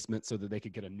his basement so that they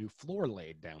could get a new floor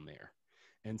laid down there.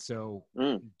 And so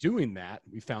doing that,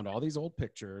 we found all these old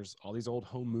pictures, all these old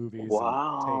home movies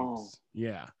and tapes.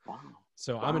 Yeah. Wow.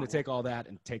 So I'm going to take all that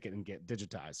and take it and get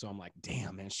digitized. So I'm like,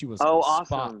 damn, man, she was awesome.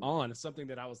 spot on. It's something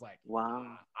that I was like,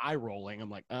 wow, eye rolling. I'm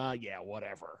like, yeah,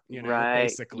 whatever, you know, right.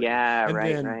 basically. Yeah, and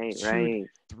right, then right.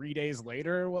 3 days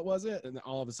later, what was it? And then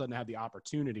all of a sudden I had the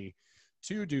opportunity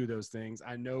to do those things.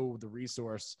 I know the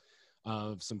resource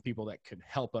of some people that could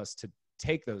help us to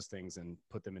take those things and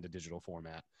put them into digital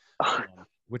format,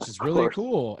 which is really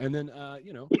cool. And then,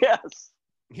 you know, yes.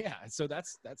 Yeah. So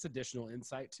that's additional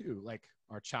insight too, like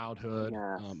our childhood,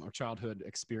 our childhood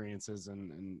experiences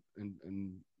and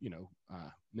you know,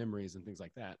 memories and things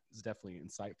like that is definitely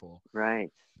insightful. Right.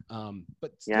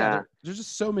 But yeah, there's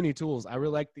just so many tools. I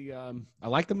really like I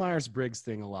like the Myers-Briggs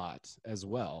thing a lot as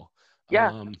well.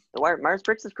 Yeah. The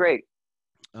Myers-Briggs is great.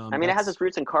 I mean, it has its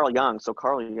roots in Carl Jung. So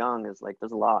Carl Jung is like,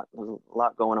 there's a lot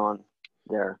going on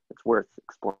there. It's worth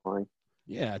exploring.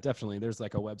 Yeah, definitely. There's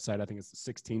like a website, I think it's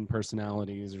 16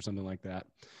 personalities or something like that.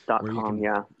 .com,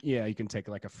 you can take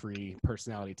like a free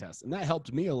personality test. And that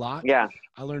helped me a lot. Yeah.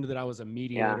 I learned that I was a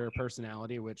mediator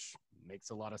personality, which makes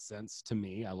a lot of sense to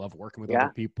me. I love working with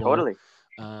other people. Totally.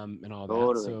 And all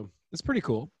that. So it's pretty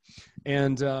cool.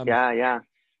 And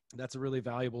that's a really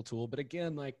valuable tool. But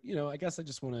again, like, you know, I guess I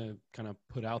just want to kind of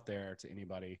put out there to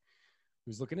anybody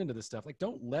who's looking into this stuff, like,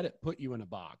 don't let it put you in a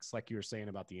box, like you were saying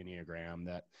about the Enneagram,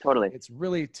 that it's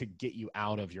really to get you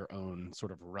out of your own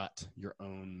sort of rut, your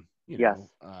own, you know,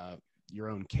 your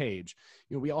own cage.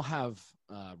 You know, we all have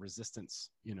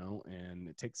resistance, you know, and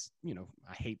it takes, you know,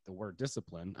 I hate the word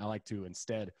discipline. I like to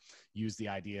instead use the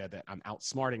idea that I'm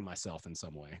outsmarting myself in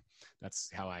some way. That's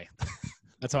how I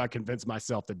That's how I convince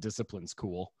myself that discipline's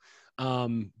cool.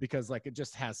 Because like it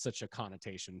just has such a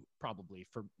connotation, probably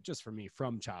for me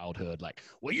from childhood, like,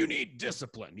 well, you need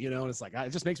discipline, and it's like,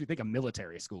 it just makes me think of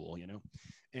military school,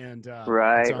 and so I'm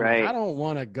like, I Right. don't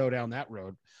want to go down that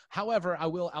road. However, I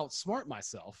will outsmart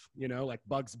myself, like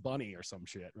Bugs Bunny or some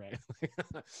shit, right?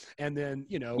 And then,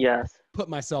 Yes. put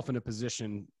myself in a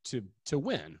position to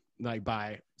win, like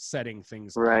by setting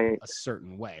things up Right. a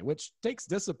certain way, which takes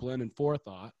discipline and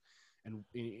forethought and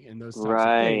those types of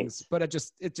Right. things. But it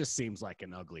just seems like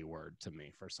an ugly word to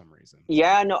me for some reason.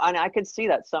 Yeah, no, and I could see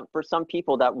that for some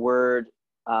people that word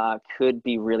could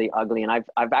be really ugly, and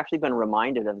I've actually been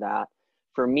reminded of that.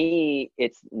 For me,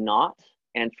 it's not,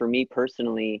 and for me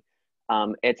personally,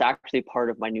 it's actually part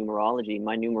of my numerology.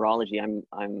 My numerology,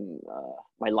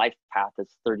 my life path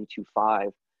is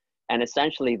 32-5, and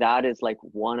essentially that is like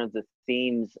one of the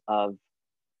themes uh,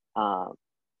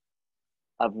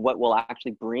 of what will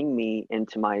actually bring me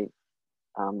into my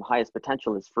highest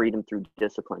potential is freedom through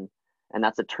discipline. And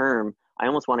that's a term I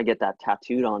almost want to get that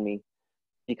tattooed on me,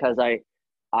 because I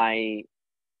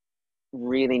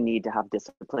really need to have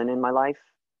discipline in my life.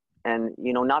 And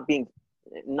not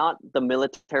the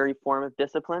military form of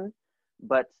discipline,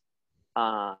 but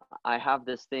I have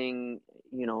this thing,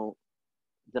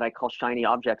 that I call shiny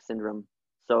object syndrome.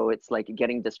 So it's like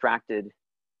getting distracted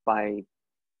by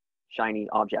shiny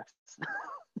objects,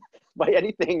 by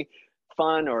anything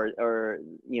fun or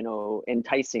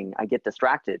enticing. I get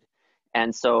distracted.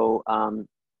 And so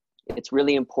it's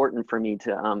really important for me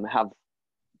to have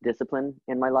discipline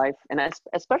in my life, and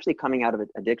especially coming out of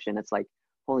addiction. It's like,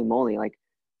 holy moly, like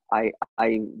I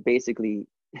basically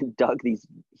dug these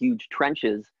huge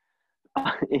trenches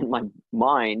in my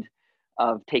mind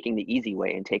of taking the easy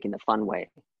way and taking the fun way.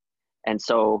 And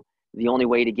so the only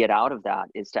way to get out of that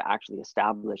is to actually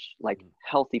establish like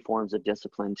healthy forms of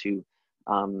discipline to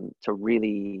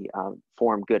really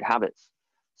form good habits.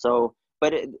 So,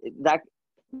 but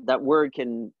that word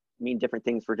can mean different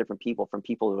things for different people, from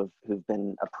people who've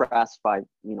been oppressed by,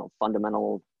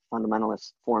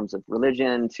 fundamentalist forms of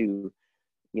religion to,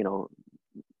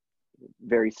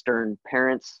 very stern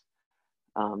parents.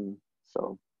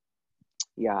 So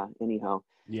yeah, anyhow.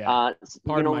 Yeah.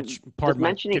 Pardon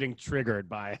my getting triggered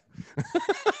by.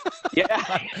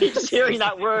 Yeah, just hearing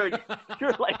that word,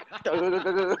 you're like,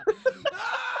 I'm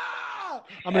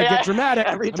gonna get dramatic.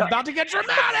 I'm about to get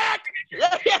dramatic.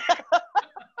 Yeah.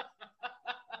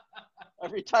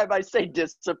 Every time I say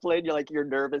discipline, you're like, your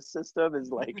nervous system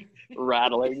is like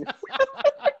rattling.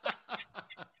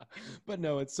 But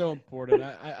no, it's so important.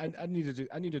 I need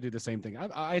to do the same thing.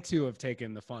 I too have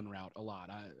taken the fun route a lot.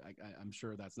 I'm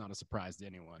sure that's not a surprise to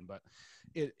anyone, but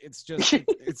it's just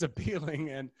it's appealing,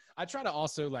 and I try to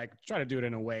also try to do it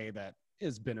in a way that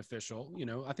is beneficial.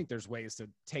 I think there's ways to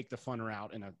take the fun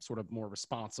route in a sort of more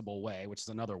responsible way, which is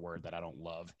another word that I don't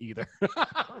love either.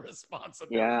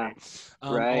 Responsibility. Yeah.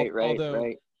 Right.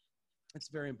 It's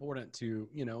very important to,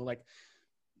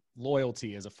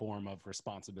 loyalty is a form of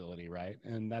responsibility, right?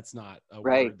 And that's not a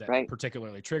word that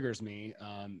particularly triggers me.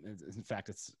 In fact,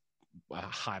 it's a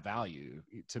high value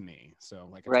to me.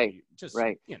 So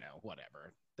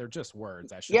whatever. They're just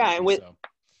words.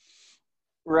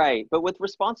 Right. But with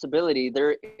responsibility,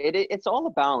 it's all a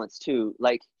balance too.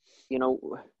 Like,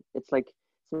 it's like,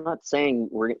 it's not saying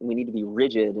we need to be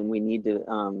rigid and we need to,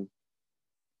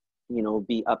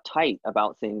 be uptight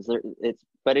about things.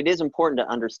 But it is important to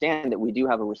understand that we do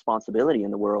have a responsibility in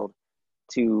the world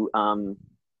to, look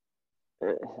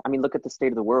at the state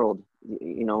of the world,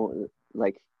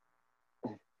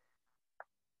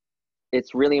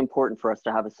 it's really important for us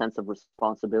to have a sense of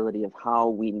responsibility of how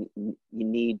we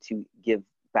need to give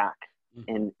back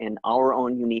in our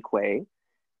own unique way.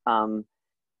 And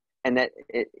that,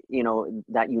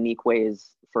 that unique way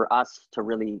is for us to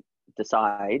really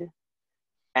decide,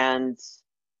 and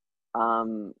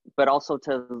but also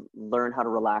to learn how to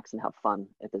relax and have fun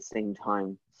at the same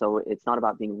time. So it's not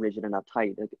about being rigid and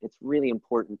uptight. It's really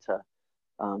important to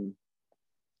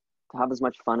have as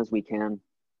much fun as we can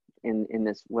in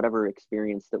this whatever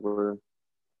experience that we're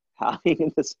having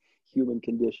in this human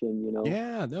condition.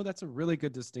 Yeah, no, that's a really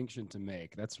good distinction to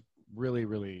make. That's really,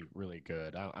 really, really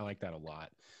good. I like that a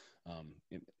lot.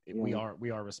 We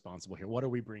are responsible here. What are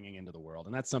we bringing into the world?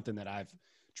 And that's something that I've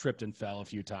tripped and fell a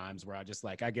few times, where I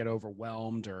get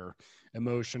overwhelmed or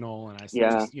emotional, and I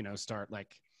just start I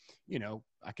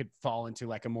could fall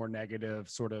into a more negative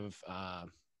sort of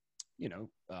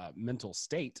mental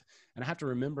state. And I have to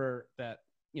remember that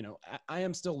I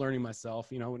am still learning myself.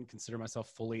 I wouldn't consider myself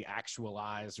fully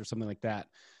actualized or something like that,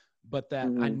 but that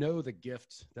I know the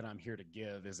gift that I'm here to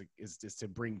give is to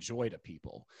bring joy to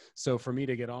people. So for me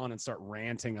to get on and start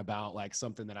ranting about like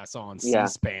something that I saw on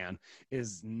C-SPAN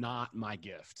is not my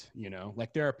gift, you know.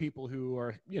 Like there are people who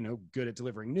are, you know, good at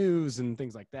delivering news and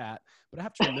things like that, but I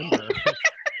have to remember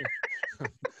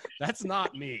that's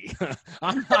not me.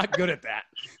 I'm not good at that.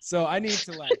 So I need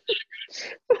to like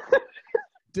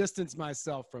distance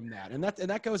myself from that. And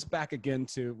that goes back again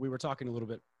to, we were talking a little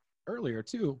bit earlier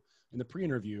too in the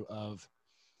pre-interview of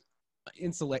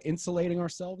insulating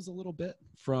ourselves a little bit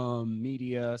from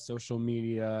media, social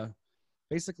media,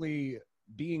 basically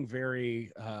being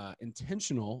very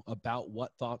intentional about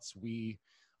what thoughts we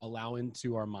allow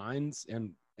into our minds,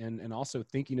 and also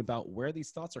thinking about where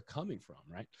these thoughts are coming from,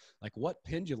 right? Like what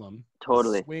pendulum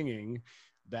is swinging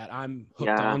that I'm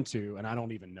hooked onto and I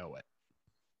don't even know it.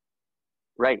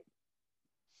 Right.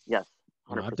 Yes.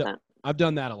 100%. You know, I've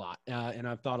done that a lot. And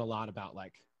I've thought a lot about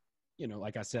like, you know,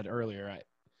 like I said earlier,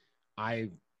 I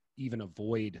even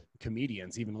avoid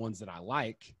comedians, even ones that I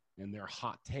like, and their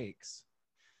hot takes,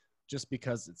 just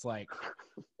because it's like,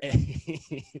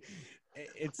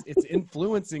 it's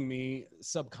influencing me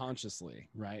subconsciously.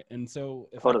 Right. And so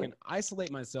if I can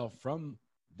isolate myself from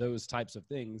those types of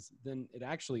things, then it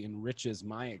actually enriches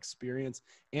my experience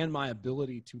and my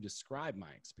ability to describe my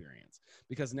experience,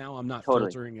 because now I'm not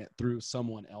filtering it through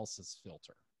someone else's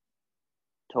filter.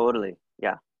 Totally.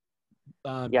 Yeah.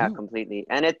 Completely.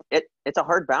 And it's a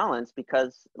hard balance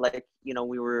because, like, you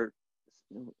know,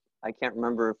 I can't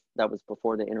remember if that was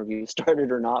before the interview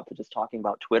started or not, but just talking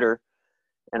about Twitter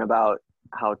and about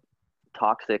how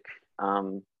toxic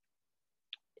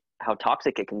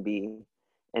it can be.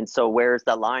 And so where's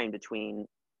that line between,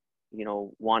 you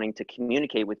know, wanting to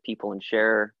communicate with people and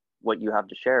share what you have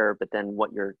to share, but then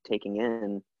what you're taking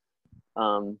in?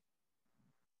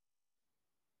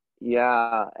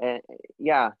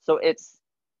 So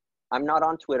I'm not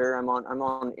on Twitter. I'm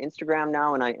on Instagram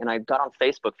now, and I got on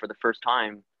Facebook for the first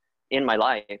time in my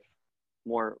life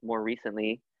more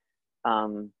recently,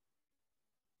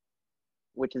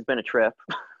 which has been a trip.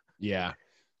 Yeah.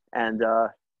 And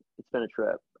it's been a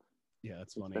trip. Yeah,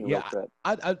 that's funny. Yeah.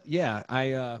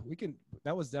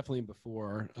 That was definitely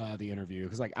before the interview,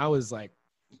 because like I was like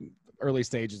early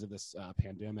stages of this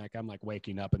pandemic. I'm like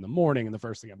waking up in the morning and the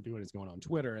first thing I'm doing is going on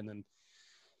Twitter, and then,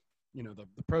 you know, the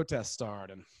protests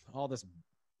start and all this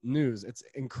news. It's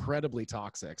incredibly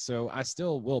toxic. So I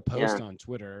still will post on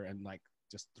Twitter and like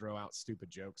just throw out stupid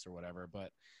jokes or whatever,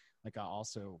 but like I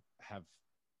also have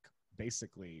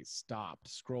basically stopped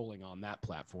scrolling on that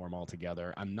platform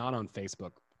altogether. I'm not on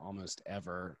Facebook almost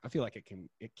ever. I feel like it can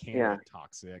get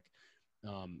toxic.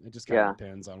 It just kind of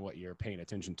depends on what you're paying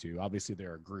attention to. Obviously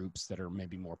there are groups that are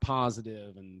maybe more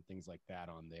positive and things like that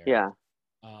on there.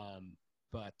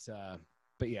 But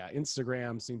yeah,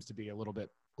 Instagram seems to be a little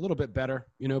bit better,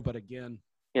 you know, but again,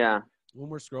 when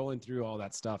we're scrolling through all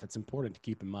that stuff, it's important to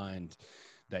keep in mind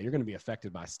that you're going to be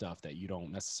affected by stuff that you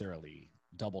don't necessarily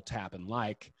double tap and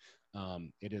like.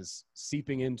 It is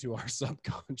seeping into our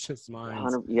subconscious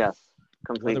minds. Yes,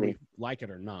 completely. Whether we like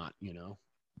it or not, you know?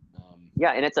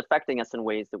 And it's affecting us in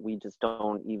ways that we just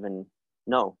don't even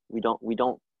know. We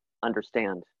don't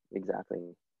understand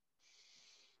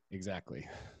exactly.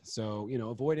 So, you know,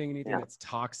 avoiding anything that's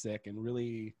toxic, and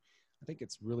really, I think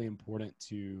it's really important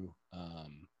to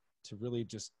really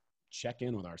just check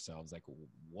in with ourselves. Like,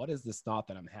 what is this thought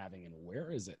that I'm having and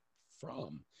where is it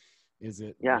from? Is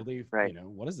it really, you know,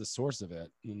 what is the source of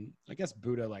it? And I guess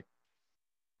Buddha like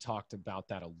talked about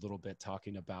that a little bit,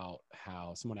 talking about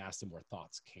how someone asked him where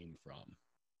thoughts came from.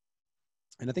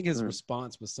 And I think his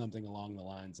response was something along the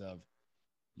lines of,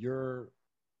 you're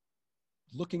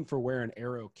looking for where an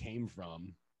arrow came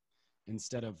from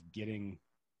instead of getting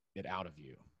it out of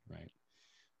you, right?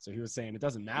 So he was saying it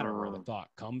doesn't matter where the thought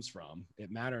comes from.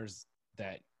 It matters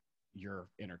that you're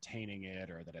entertaining it,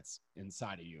 or that it's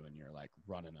inside of you and you're like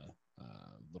running a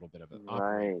little bit of an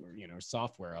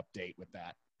software update with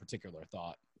that particular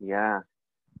thought. I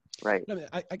mean,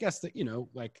 I guess that, you know,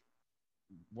 like,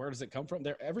 where does it come from?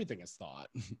 Everything is thought.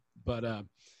 But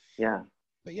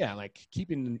yeah, like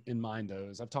keeping in mind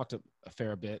those. I've talked a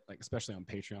fair bit, like especially on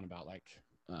Patreon, about like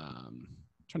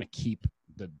trying to keep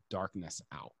the darkness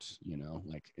out, you know,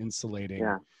 like insulating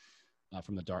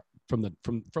from the dark, from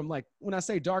like, when I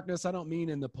say darkness, I don't mean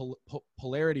in the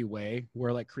polarity way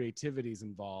where like creativity is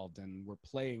involved and we're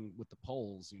playing with the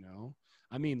poles, you know.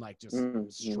 I mean like just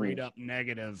straight up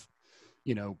negative,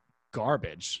 you know,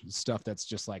 garbage stuff that's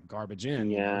just like garbage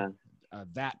in, you know?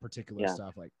 That particular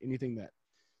stuff, like anything that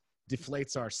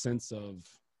deflates our sense of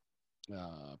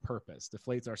purpose,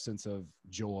 deflates our sense of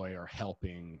joy or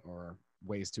helping or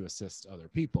ways to assist other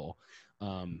people.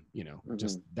 You know,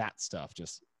 just that stuff,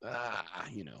 just,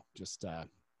 you know, just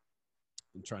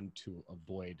I'm trying to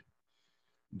avoid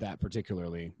that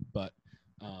particularly. But,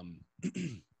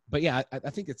 but yeah, I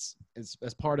think it's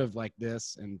as part of like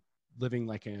this and living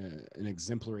like an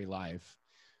exemplary life,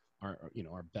 you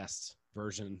know, our best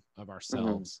version of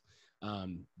ourselves.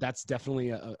 That's definitely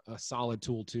a solid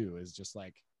tool too, is just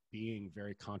like being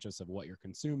very conscious of what you're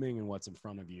consuming and what's in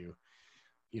front of you,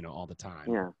 you know, all the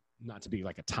time. Yeah. Not to be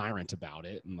like a tyrant about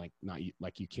it, and like not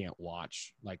like you can't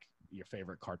watch like your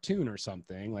favorite cartoon or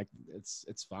something. Like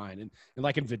it's fine. And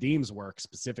like in Vadim's work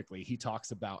specifically, he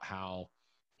talks about how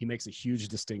he makes a huge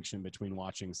distinction between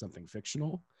watching something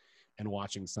fictional and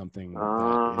watching something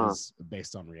that is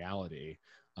based on reality.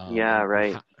 Yeah,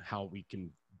 right. How we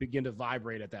can begin to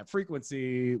vibrate at that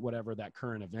frequency, whatever that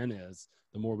current event is,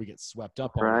 the more we get swept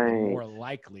up on it, the more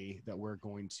likely that we're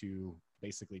going to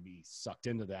basically be sucked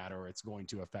into that, or it's going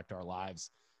to affect our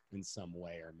lives in some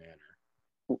way or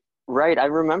manner. Right. I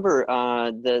remember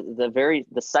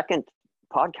the second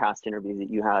podcast interview that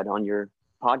you had on your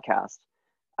podcast.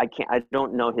 I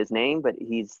don't know his name, but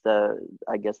he's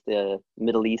I guess the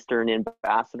Middle Eastern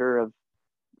ambassador of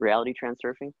reality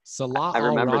transurfing. Salah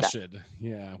Al-Rashid,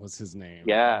 yeah, was his name.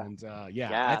 Yeah. And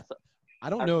I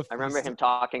don't know if I remember him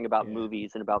talking about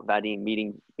movies and about Vadim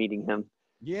meeting him.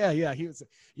 Yeah, he was.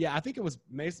 Yeah, I think it was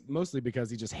mostly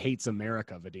because he just hates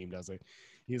America. Vadim does it.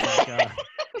 He's like,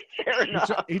 fair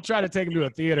enough. He tried to take him to a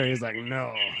theater. He's like,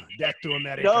 no, death to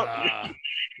America. No.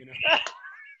 You know.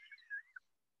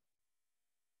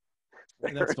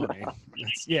 That's funny.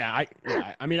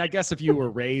 I mean, I guess if you were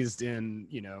raised in,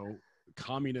 you know,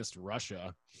 communist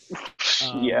Russia,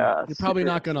 you're probably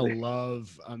not going to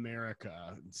love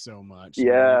America so much.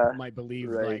 Yeah. You might believe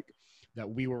like that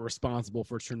we were responsible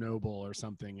for Chernobyl or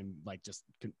something, and like just,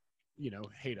 you know,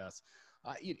 hate us.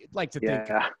 You'd like to think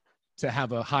to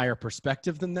have a higher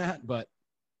perspective than that, but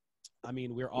I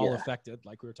mean, we're all affected,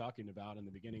 like we were talking about in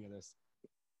the beginning of this,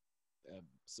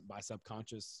 by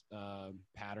subconscious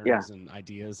patterns and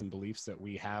ideas and beliefs that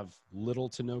we have little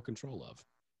to no control of.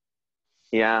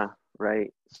 Yeah,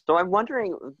 right. So I'm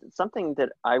wondering, something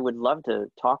that I would love to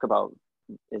talk about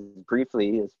as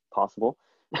briefly as possible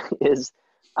is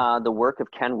the work of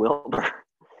Ken Wilber.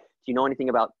 Do you know anything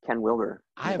about Ken Wilber?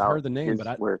 I have heard the name, but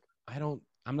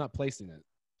I'm not placing it.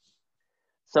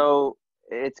 So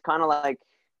it's kind of like,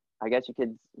 I guess you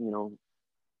could, you know,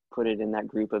 put it in that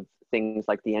group of things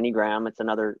like the Enneagram. It's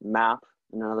another map,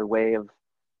 another way of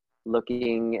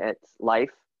looking at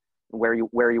life, where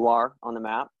you are on the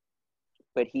map.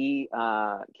 But he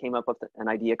came up with an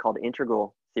idea called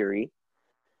integral theory.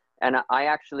 And I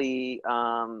actually,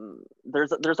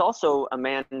 there's also a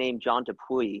man named John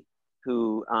Dupuy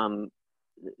who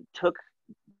took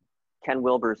Ken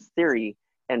Wilber's theory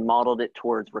and modeled it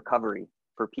towards recovery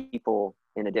for people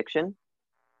in addiction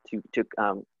to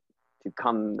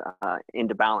come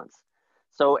into balance.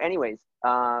 So anyways,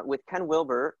 with Ken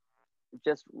Wilber,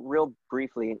 just real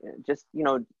briefly, just, you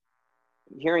know,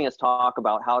 hearing us talk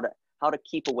about how to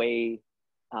keep away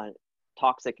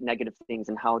toxic, negative things,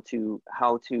 and how to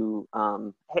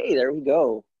hey, there we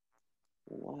go.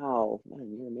 Wow,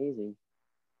 man, you're amazing.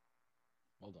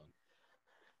 Hold on.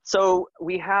 So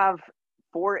we have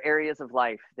 4 areas of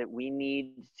life that we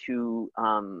need to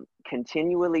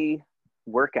continually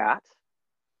work at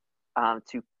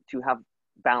to have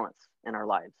balance in our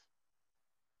lives.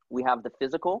 We have the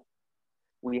physical,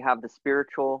 we have the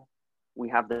spiritual, we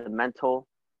have the mental,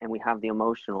 and we have the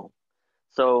emotional.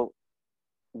 So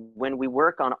when we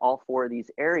work on all 4 of these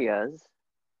areas,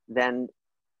 then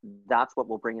that's what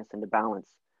will bring us into balance.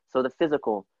 So the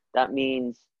physical, that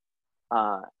means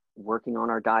working on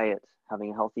our diet,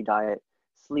 having a healthy diet,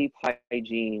 sleep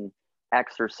hygiene,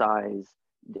 exercise,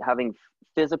 having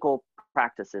physical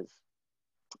practices,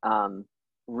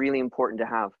 really important to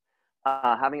have.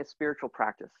 Having a spiritual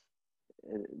practice,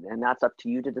 and that's up to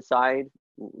you to decide,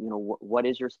 you know, what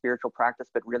is your spiritual practice,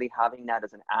 but really having that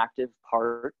as an active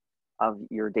part of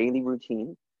your daily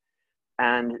routine.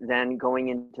 And then going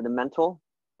into the mental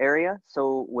area.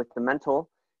 So with the mental,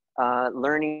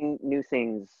 learning new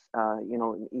things, you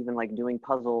know, even like doing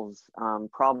puzzles,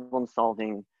 problem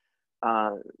solving,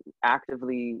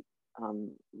 actively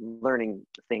learning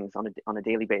things on a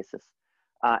daily basis.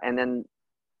 And then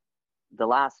the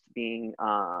last being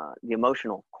the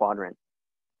emotional quadrant.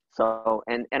 So,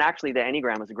 and actually the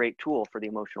Enneagram is a great tool for the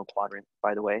emotional quadrant,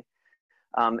 by the way.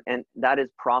 And that is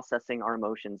processing our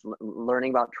emotions,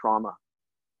 learning about trauma,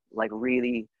 like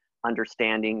really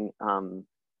understanding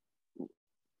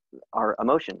our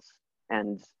emotions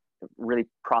and really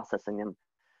processing them.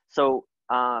 So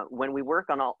when we work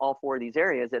on all four of these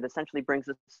areas, it essentially brings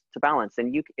us to balance.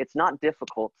 And it's not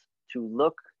difficult to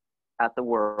look at the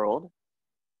world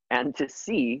and to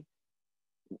see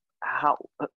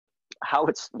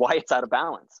why it's out of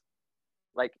balance.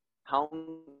 Like how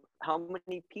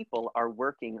many people are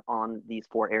working on these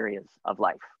four areas of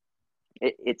life?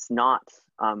 It's not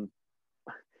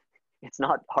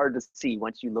hard to see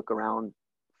once you look around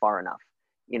far enough.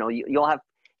 You know, you'll have,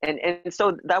 and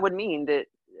so that would mean that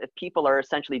if people are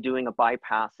essentially doing a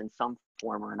bypass in some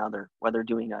form or another, whether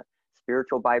doing a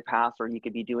spiritual bypass, or you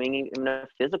could be doing even a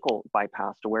physical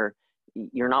bypass to where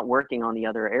you're not working on the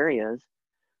other areas,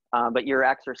 but you're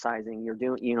exercising, you're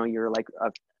doing, you know, you're like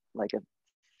a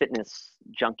fitness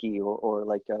junkie or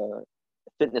like a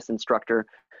fitness instructor,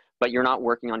 but you're not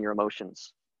working on your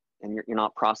emotions and you're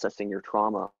not processing your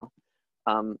trauma.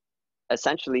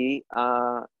 Essentially,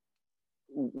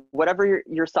 whatever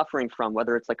you're suffering from,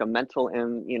 whether it's like a mental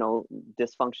and, you know,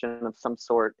 dysfunction of some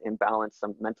sort, imbalance,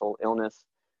 some mental illness,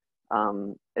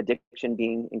 addiction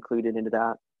being included into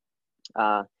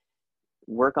that,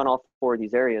 work on all four of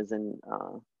these areas, and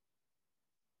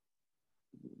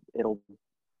it'll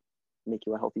make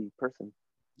you a healthy person.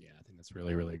 Yeah, I think that's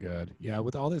really, really good. Yeah,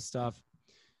 with all this stuff,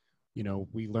 you know,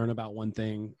 we learn about one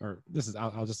thing, or this is,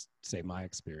 I'll just say my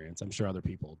experience. I'm sure other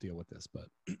people deal with this, but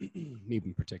me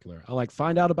in particular, I like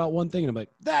find out about one thing and I'm like,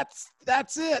 that's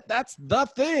it. That's the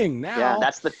thing now. Yeah,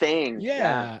 that's the thing.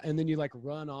 Yeah. And then you like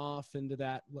run off into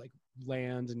that like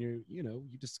land and you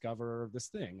discover this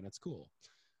thing and it's cool.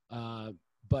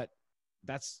 But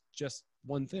that's just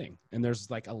one thing. And there's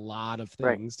like a lot of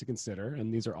things to consider.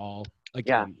 And these are all,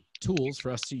 again, tools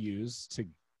for us to use to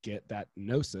get that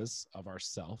gnosis of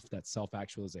ourself, that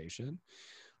self-actualization,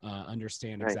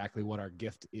 understand exactly what our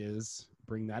gift is,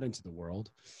 bring that into the world.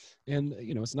 And,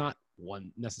 you know, it's not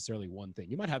necessarily one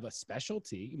thing. You might have a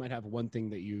specialty, you might have one thing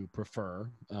that you prefer,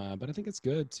 but I think it's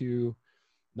good to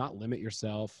not limit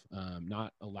yourself,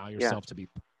 not allow yourself to be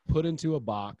put into a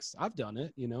box. I've done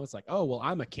it, you know, it's like, oh, well,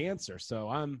 I'm a Cancer, so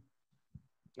I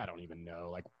don't even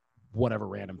know, like, whatever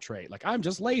random trait. Like, I'm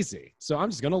just lazy, so I'm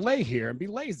just going to lay here and be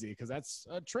lazy because that's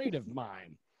a trait of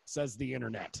mine, says the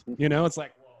internet. You know, it's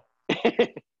like, well,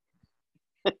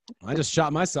 I just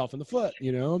shot myself in the foot,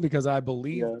 you know, because I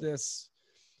believe this,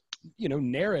 you know,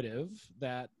 narrative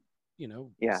that, you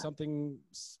know, something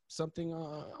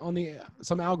on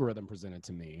some algorithm presented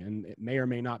to me, and it may or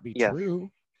may not be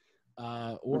true,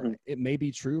 or it may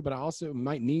be true, but I also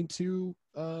might need to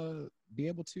be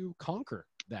able to conquer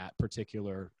that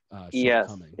particular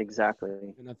shortcoming. Exactly.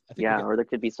 And I think or there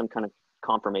could be some kind of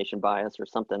confirmation bias or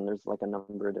something. There's like a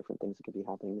number of different things that could be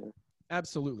happening there.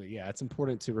 Absolutely. Yeah. It's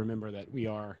important to remember that we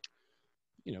are,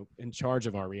 you know, in charge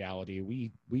of our reality.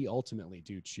 We ultimately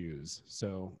do choose.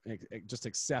 So just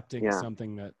accepting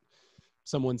something that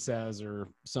someone says or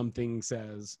something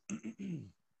says,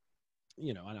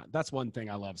 you know, and that's one thing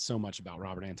I love so much about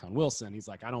Robert Anton Wilson. He's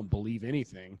like, I don't believe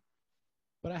anything,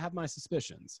 but I have my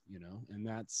suspicions, you know, and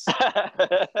that's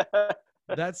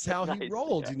how he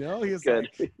rolled, you know. He's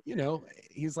like, you know,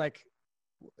 he's like,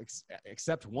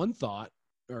 accept one thought,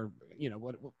 or, you know,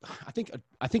 what I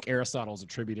think Aristotle's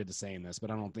attributed to saying this,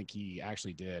 but I don't think he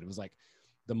actually did. It was like,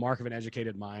 the mark of an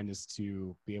educated mind is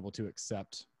to be able to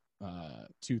accept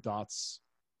two thoughts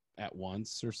at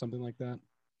once, or something like that.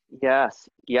 Yes.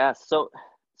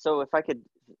 So if I could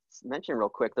mention real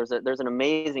quick, there's an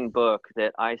amazing book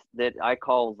that I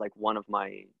call like one of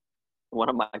my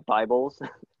Bibles.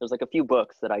 There's like a few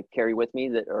books that I carry with me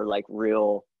that are like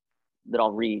real, that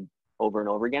I'll read over and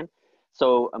over again.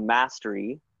 So A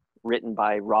Mastery, written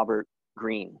by Robert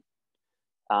Greene,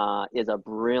 is a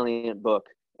brilliant book,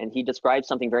 and he describes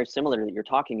something very similar that you're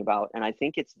talking about. And I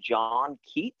think it's John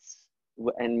Keats,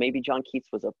 and maybe John Keats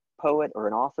was a poet or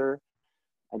an author,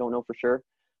 I don't know for sure.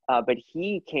 But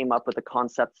he came up with a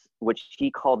concept which he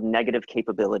called negative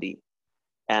capability.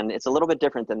 And it's a little bit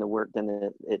different than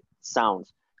it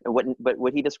sounds. But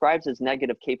what he describes as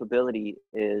negative capability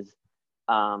is,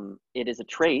 it is a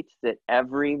trait that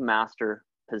every master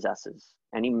possesses.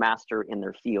 Any master in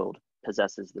their field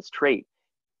possesses this trait.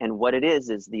 And what it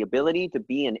is the ability to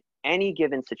be in any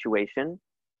given situation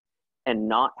and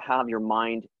not have your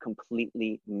mind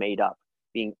completely made up,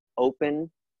 being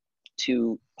open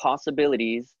to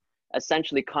possibilities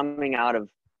essentially coming out of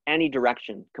any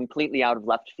direction, completely out of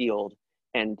left field,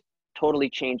 and totally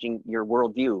changing your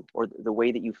worldview or the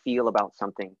way that you feel about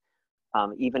something,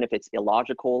 even if it's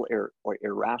illogical or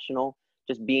irrational,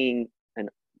 just being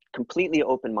completely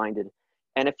open-minded.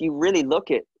 And if you really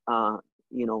look at,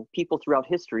 you know, people throughout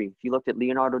history, if you looked at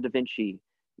Leonardo da Vinci,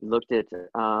 you looked at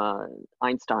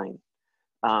Einstein,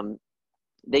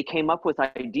 they came up with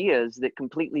ideas that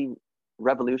completely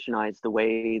revolutionized the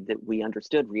way that we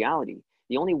understood reality.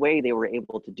 The only way they were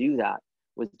able to do that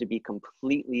was to be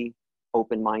completely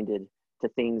open-minded to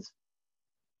things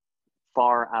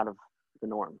far out of the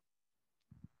norm.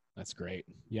 That's great.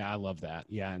 Yeah, I love that.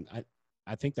 Yeah, and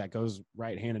I think that goes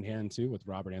right hand in hand too with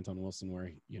Robert Anton Wilson,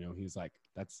 where he's like,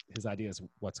 that's his idea is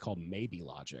what's called maybe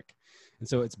logic, and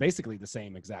so it's basically the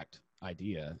same exact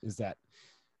idea. Is that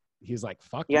he's like,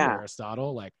 fuck you,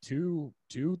 Aristotle, like two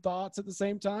thoughts at the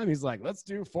same time. He's like, let's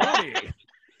do 40.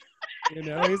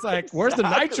 He's like, where's the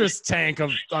nitrous tank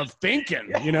of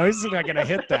thinking? He's not going to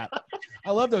hit that. I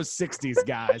love those 60s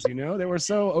guys, they were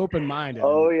so open-minded.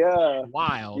 Oh, yeah.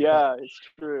 Wild. Yeah, it's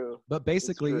true. But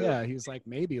basically, yeah, he's like,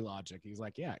 maybe logic. He's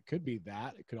like, yeah, it could be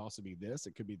that. It could also be this.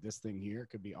 It could be this thing here. It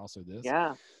could be also this.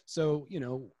 Yeah. So,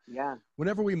 yeah,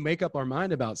 whenever we make up our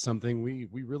mind about something, we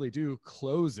really do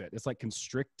close it. It's like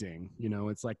constricting,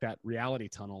 it's like that reality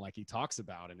tunnel like he talks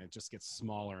about, and it just gets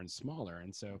smaller and smaller.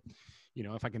 And so,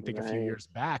 if I can think a few years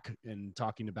back and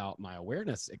talking about my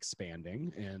awareness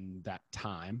expanding and that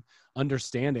time,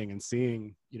 understanding and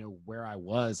seeing, where I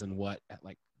was and what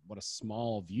a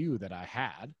small view that I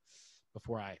had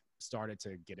before I started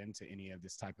to get into any of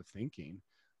this type of thinking,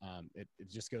 it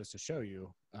just goes to show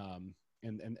you,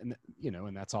 and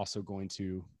that's also going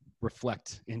to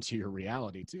reflect into your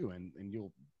reality too, and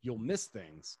you'll miss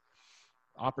things,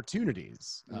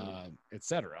 opportunities,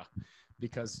 etc.,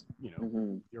 because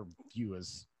your view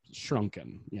is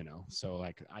shrunken. So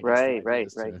like I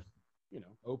guess to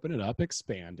open it up,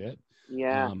 expand it,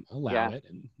 allow it,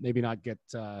 and maybe not get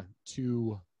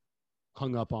too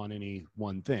hung up on any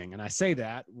one thing. And I say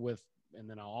that and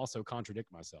then I'll also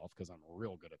contradict myself because I'm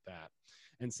real good at that,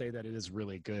 and say that it is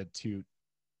really good to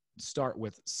start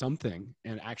with something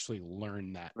and actually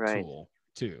learn that tool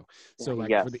too. So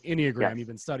like for the Enneagram, you've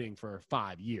been studying for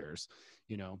 5 years,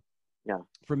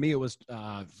 for me, it was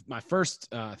my first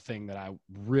thing that I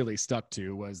really stuck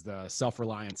to was the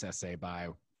Self-Reliance essay by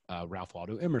Ralph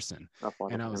Waldo Emerson.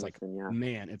 And I was like,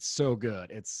 man, it's so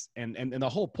good. And the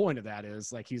whole point of that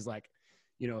is like, he's like,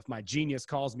 if my genius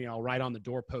calls me, I'll write on the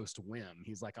doorpost whim.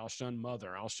 He's like, I'll shun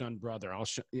mother, I'll shun brother,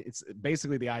 it's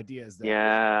basically the idea is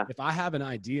that if I have an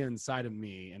idea inside of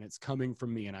me and it's coming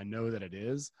from me and I know that it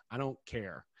is, I don't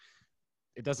care.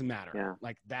 It doesn't matter. Yeah.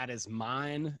 Like that is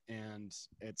mine. And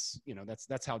it's,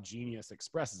 that's how genius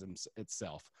expresses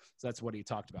itself. So that's what he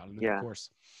talked about. And then of course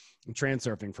I'm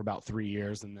transurfing for about 3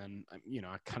 years. And then,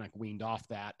 I kind of weaned off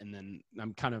that. And then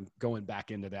I'm kind of going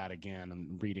back into that again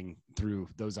and reading through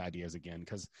those ideas again,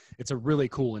 because it's a really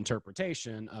cool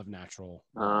interpretation of natural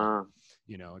law.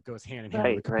 It goes hand in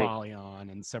hand with the Kybalion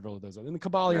and several of those. And the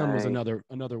Kybalion was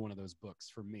another one of those books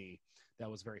for me that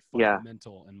was very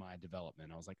fundamental in my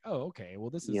development. I was like, oh, okay,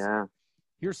 well, this is,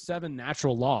 here's 7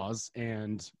 natural laws,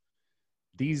 and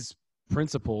these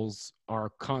principles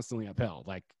are constantly upheld.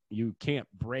 Like you can't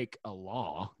break a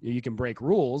law. You can break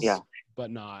rules, but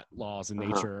not laws. And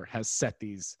nature has set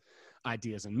these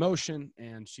ideas in motion,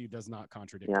 and she does not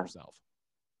contradict herself.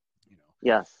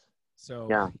 Yes.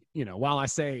 So, while I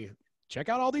say, check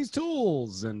out all these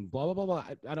tools and blah, blah, blah, blah,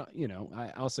 I don't,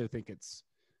 I also think it's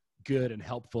good and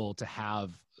helpful to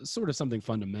have sort of something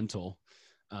fundamental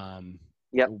and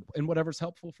whatever's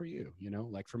helpful for you.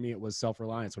 Like for me, it was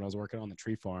Self-Reliance. When I was working on the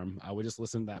tree farm, I would just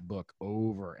listen to that book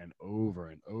over and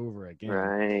over and over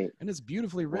again, and it's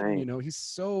beautifully written. He's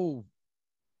so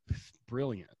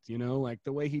brilliant, like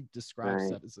the way he describes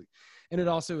stuff is like, and it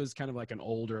also is kind of like an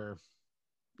older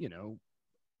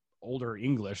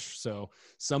English, so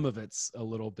some of it's a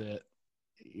little bit,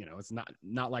 it's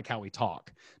not like how we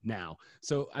talk now.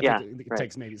 So I think it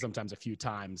takes maybe sometimes a few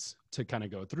times to kind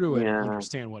of go through it and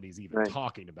understand what he's even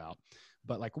talking about.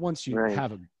 But like once you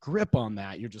have a grip on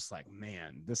that, you're just like,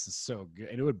 man, this is so good.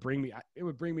 And it would bring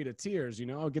me to tears.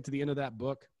 I'll get to the end of that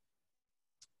book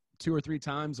 2 or 3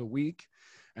 times a week,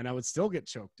 and I would still get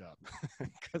choked up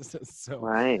because it's so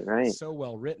so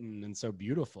well written and so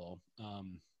beautiful.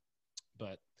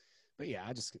 But yeah,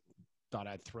 I just thought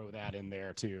I'd throw that in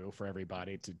there too for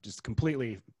everybody to just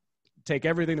completely take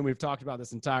everything that we've talked about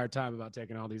this entire time about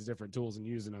taking all these different tools and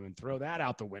using them and throw that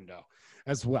out the window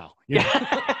as well.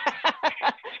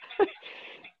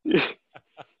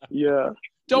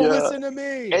 Don't listen to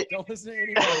me. Don't listen to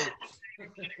anybody.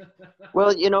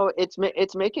 Well,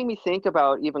 it's making me think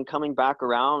about even coming back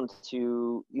around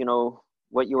to,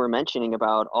 what you were mentioning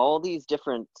about all these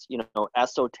different,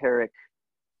 esoteric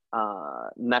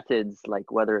methods,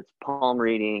 like whether it's palm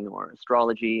reading or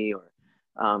astrology or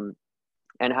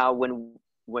and how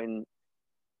when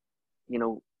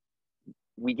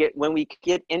we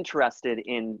get interested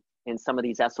in some of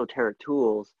these esoteric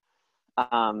tools,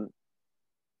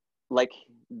 like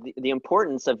the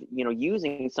importance of, you know,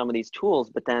 using some of these tools.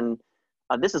 But then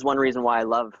this is one reason why I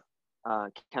love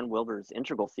Ken Wilber's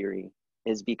integral theory,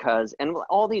 is because, and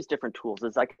all these different tools,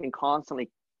 is I can constantly,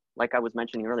 like I was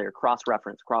mentioning earlier,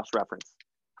 cross-reference.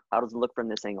 How does it look from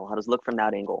this angle? How does it look from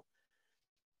that angle?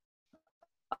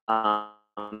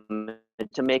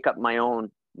 To make up my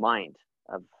own mind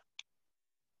of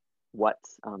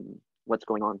what's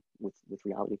going on with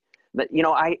reality. But, you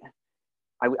know, I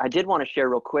did want to share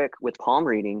real quick with palm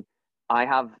reading. I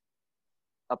have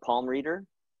a palm reader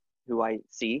who I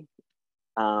see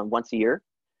once a year,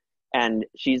 and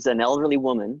she's an elderly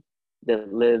woman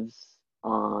that lives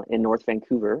in North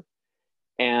Vancouver,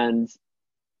 and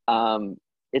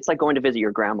it's like going to visit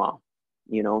your grandma.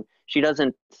 You know, she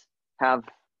doesn't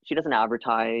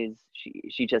advertise.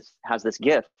 She just has this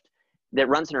gift that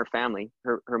runs in her family.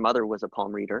 Her mother was a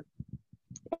palm reader,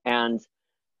 and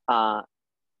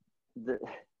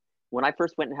when I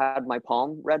first went and had my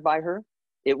palm read by her,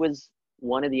 it was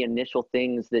one of the initial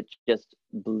things that just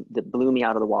blew me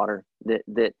out of the water.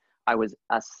 That I was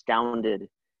astounded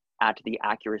at the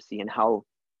accuracy, and how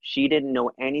she didn't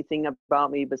know anything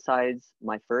about me besides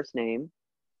my first name.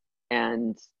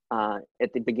 And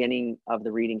at the beginning of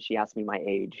the reading, she asked me my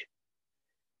age,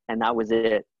 and that was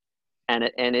it. And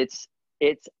it's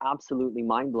absolutely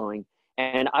mind blowing.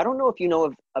 And I don't know if you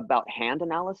know about hand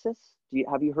analysis.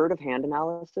 Have you heard of hand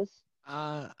analysis?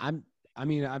 I've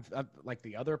like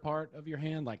the other part of your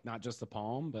hand, like not just the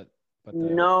palm, but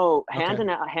no, okay.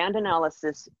 Hand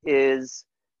analysis is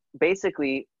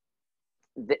basically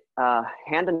the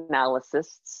hand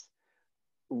analysts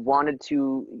wanted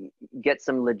to get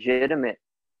some legitimate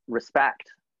respect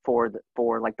for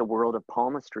like the world of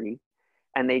palmistry,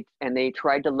 and they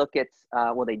tried to look at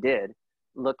they did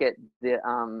look at the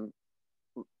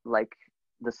like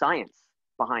the science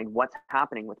behind what's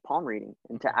happening with palm reading,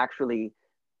 and to actually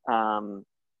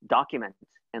document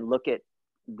and look at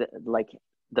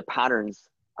the patterns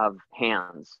of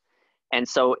hands. And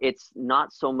so it's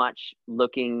not so much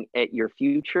looking at your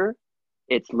future,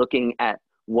 it's looking at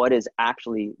what is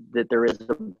actually, that there is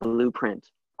a blueprint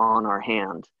on our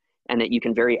hand, and that you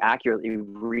can very accurately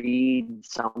read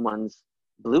someone's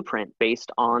blueprint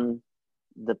based on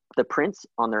the prints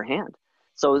on their hand.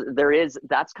 So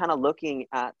that's kind of looking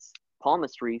at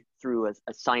palmistry through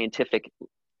a scientific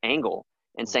angle,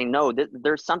 and saying, no,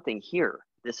 there's something here.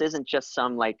 This isn't just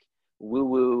some like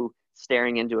woo-woo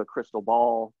staring into a crystal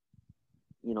ball,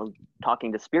 you know,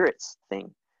 talking to spirits thing.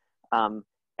 And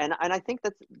I think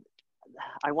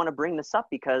I want to bring this up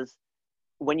because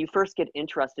when you first get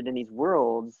interested in these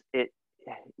worlds,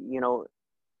 you know,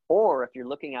 or if you're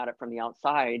looking at it from the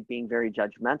outside, being very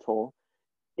judgmental,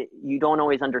 you don't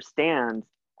always understand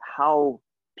how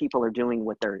people are doing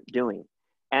what they're doing.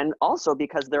 And also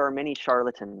because there are many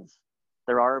charlatans.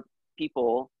 There are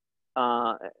people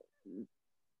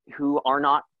who are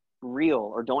not real,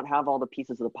 or don't have all the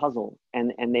pieces of the puzzle,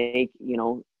 and they, you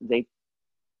know,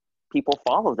 people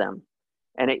follow them,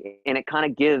 and it kind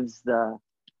of gives the,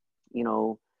 you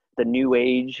know, the new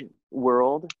age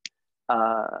world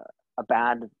a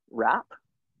bad rap,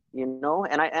 you know.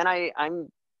 And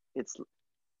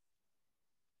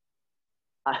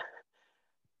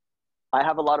I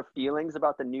have a lot of feelings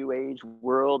about the new age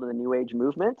world and the new age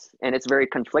movement, and it's very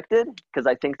conflicted, because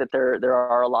I think that there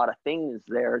are a lot of things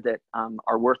there that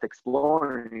are worth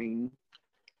exploring.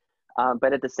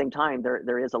 But at the same time,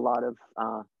 there is a lot of,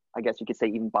 I guess you could say,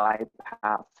 even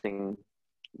bypassing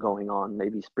going on,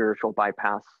 maybe spiritual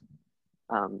bypass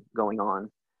going on.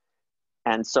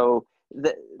 And so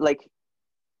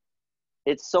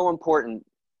it's so important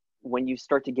when you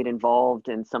start to get involved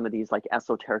in some of these like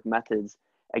esoteric methods.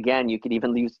 Again, you could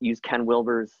even use Ken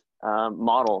Wilber's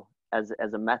model as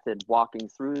a method, walking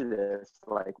through this,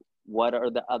 like, what are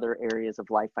the other areas of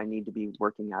life I need to be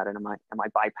working at? And am I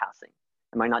bypassing?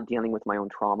 Am I not dealing with my own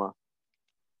trauma?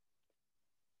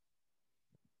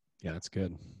 Yeah, that's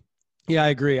good. Yeah, I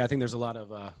agree. I think there's a lot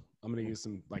of, I'm going to use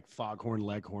some like foghorn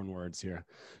leghorn words here.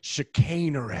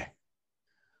 Chicanery,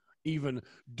 even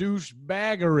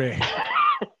douchebaggery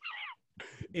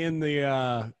in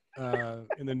the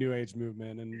new age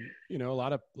movement. And, you know, a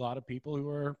lot of people who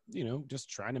are, you know, just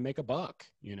trying to make a buck,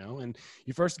 you know. And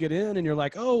you first get in and you're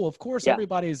like, oh, of course, yeah,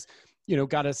 everybody's, you know,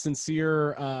 got a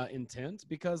sincere intent,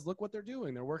 because look what they're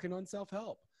doing. They're working on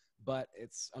self-help. But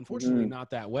it's unfortunately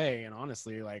not that way. And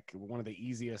honestly, like, one of the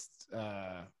easiest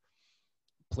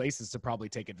places to probably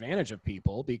take advantage of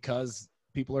people, because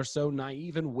people are so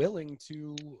naive and willing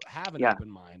to have an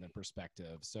open mind and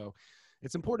perspective. So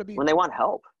it's important to be, when they want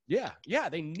help. Yeah,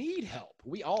 they need help.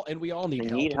 We all need help.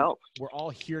 Need help. We're all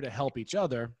here to help each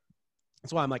other.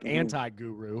 That's why I'm like Mhm.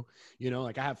 anti-guru,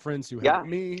 like I have friends who Yeah. help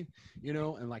me,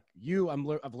 and like you,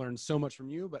 I've learned so much from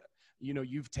you, but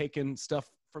you've taken stuff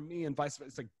from me and vice versa.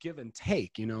 It's like give and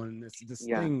take, and this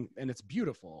Yeah. thing, and it's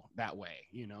beautiful that way,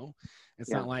 it's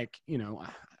Yeah. not like,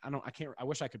 I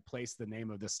wish I could place the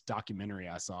name of this documentary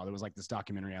I saw. There was like this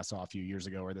documentary I saw a few years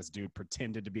ago where this dude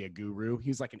pretended to be a guru. He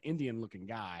was like an Indian looking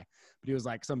guy, but he was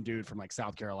like some dude from like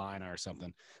South Carolina or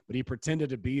something, but he pretended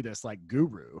to be this like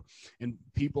guru, and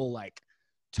people like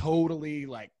totally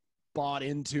like bought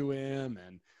into him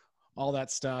and all that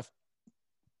stuff.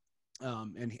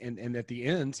 And at the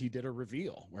end, he did a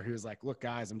reveal where he was like, look,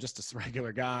 guys, I'm just a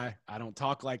regular guy. I don't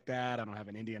talk like that. I don't have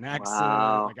an Indian accent.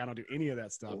 Wow. Like, I don't do any of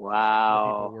that stuff. People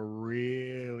Wow. were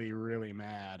really, really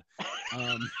mad.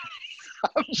 I'm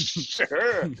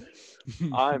sure.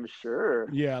 I'm sure.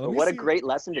 Yeah. But what a great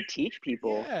lesson to teach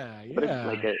people. Yeah. What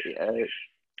a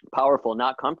powerful,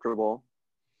 not comfortable,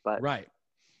 but right.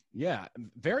 Yeah.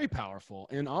 Very powerful.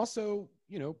 And also,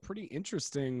 pretty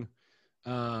interesting.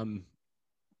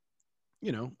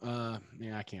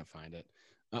 I can't find it.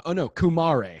 Oh no,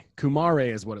 Kumare.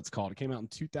 Kumare is what it's called. It came out in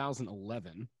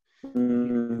 2011.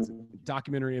 It's a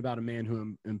documentary about a man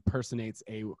who impersonates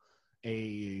a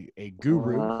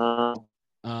guru.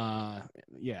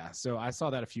 Yeah. So I saw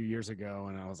that a few years ago,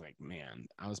 and I was like, man,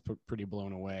 I was pretty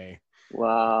blown away.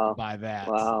 Wow. By that.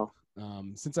 Wow.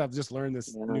 Since I've just learned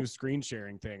this new screen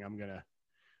sharing thing, I'm gonna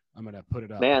put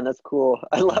it up. Man, that's cool.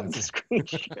 I love the screen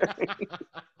sharing.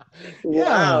 Yeah,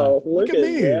 wow, look at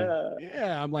me.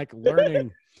 Yeah, I'm like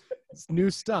learning new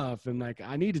stuff, and like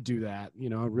I need to do that. I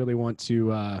really want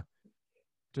to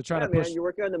try to push. Man, you're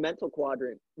working on the mental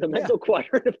quadrant, mental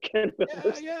quadrant of Ken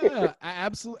Miller's. Yeah, I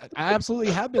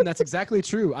absolutely have been. That's exactly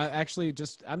true. I actually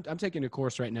I'm taking a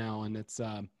course right now, and it's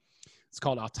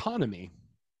called Autonomy,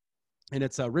 and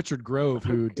it's Richard Grove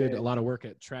who did a lot of work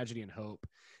at Tragedy and Hope,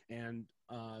 and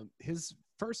his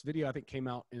first video I think came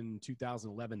out in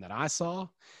 2011 that I saw,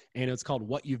 and it's called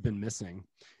What You've Been Missing.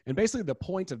 And basically the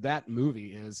point of that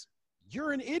movie is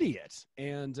you're an idiot,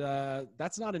 and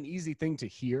that's not an easy thing to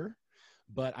hear,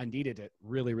 but I needed it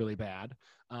really, really bad.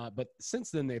 But since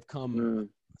then they've come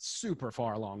super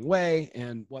far along way,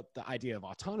 and what the idea of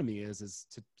autonomy is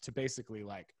to basically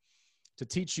like to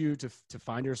teach you to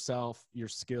find yourself, your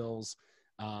skills,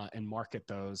 and market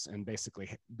those, and basically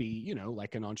be,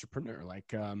 like an entrepreneur,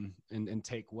 like, and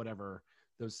take whatever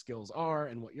those skills are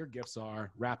and what your gifts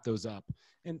are, wrap those up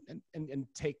and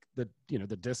take the,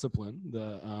 the discipline,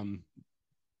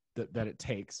 that it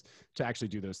takes to actually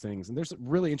do those things. And there's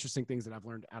really interesting things that I've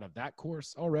learned out of that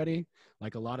course already.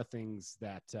 Like a lot of things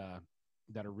that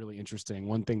are really interesting.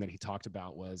 One thing that he talked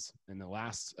about was in the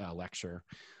last lecture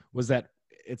was that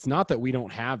it's not that we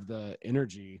don't have the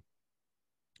energy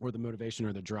or the motivation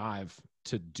or the drive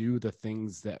to do the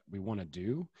things that we want to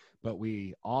do, but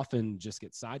we often just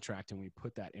get sidetracked and we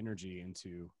put that energy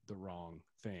into the wrong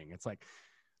thing. It's like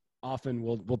often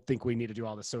we'll think we need to do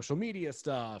all the social media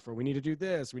stuff, or we need to do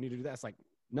this, we need to do that. It's like,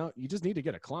 no, you just need to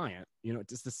get a client.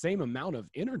 It's the same amount of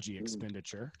energy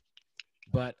expenditure,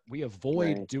 but we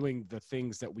avoid doing the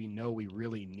things that we know we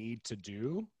really need to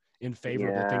do in favor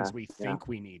of the things we think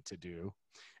we need to do.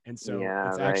 And so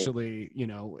it's actually,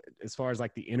 as far as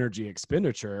like the energy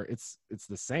expenditure, it's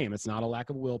the same. It's not a lack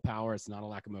of willpower. It's not a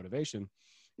lack of motivation.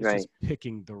 It's just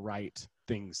picking the right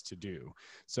things to do.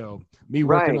 So me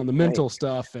working on the mental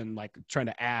stuff and like trying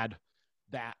to add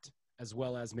that, as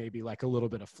well as maybe like a little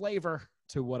bit of flavor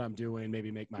to what I'm doing,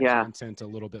 maybe make my content a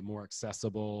little bit more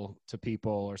accessible to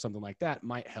people or something like that,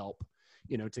 might help,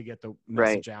 to get the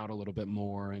message out a little bit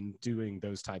more, and doing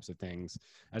those types of things,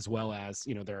 as well as,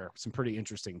 there are some pretty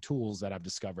interesting tools that I've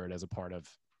discovered as a part of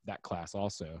that class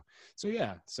also. So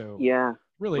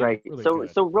really, really so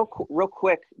good. So real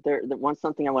quick, there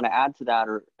something I want to add to that,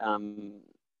 or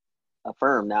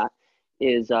affirm that,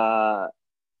 is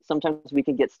sometimes we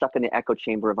can get stuck in the echo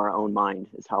chamber of our own mind,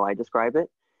 is how I describe it,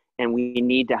 and we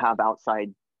need to have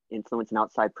outside influence and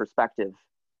outside perspective,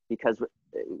 because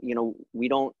we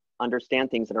don't understand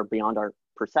things that are beyond our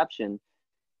perception,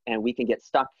 and we can get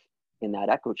stuck in that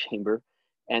echo chamber.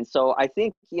 And so I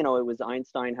think, it was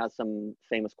Einstein has some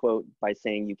famous quote by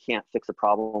saying, you can't fix a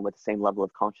problem with the same level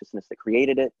of consciousness that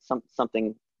created it,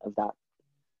 something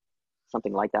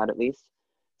like that, at least.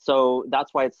 So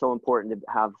that's why it's so important to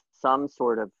have some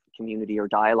sort of community or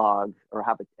dialogue, or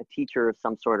have a teacher of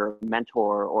some sort, or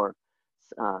mentor, or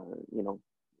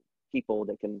people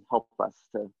that can help us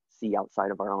to see outside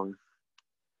of our own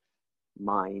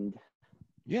mind.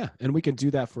 Yeah, and we can do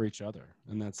that for each other,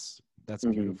 and that's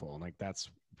beautiful. Like that's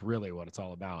really what it's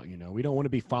all about. We don't want to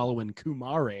be following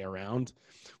Kumare around.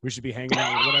 We should be hanging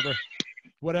out with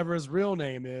whatever his real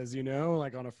name is, you know,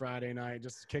 like on a Friday night,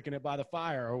 just kicking it by the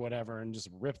fire or whatever, and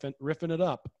just riffing it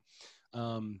up.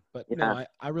 But Yeah. no,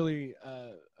 I really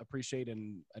appreciate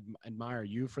and admire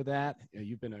you for that.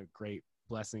 You've been a great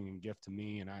blessing and gift to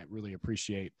me, and I really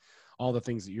appreciate all the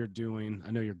things that you're doing.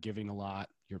 I know you're giving a lot.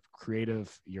 You're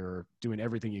creative. You're doing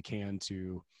everything you can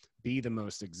to be the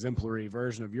most exemplary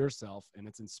version of yourself, and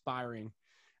it's inspiring,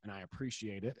 and I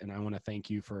appreciate it. And I want to thank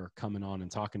you for coming on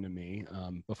and talking to me.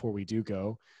 Before we do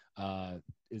go,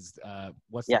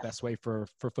 what's the best way for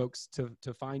folks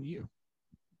to find you?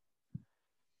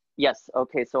 Yes.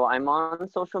 Okay. So I'm on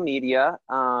social media,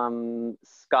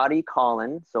 Scotty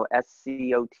Collin. So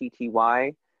SCOTTY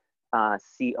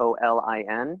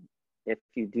COLIN. If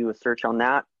you do a search on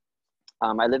that,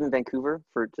 I live in Vancouver,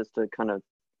 for just to kind of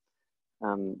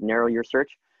narrow your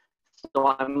search. So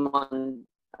I'm on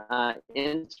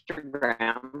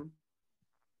Instagram,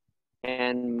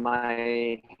 and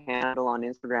my handle on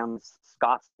Instagram is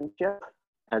Scotsmanship,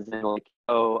 as in like,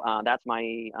 so that's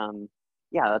my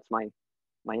that's my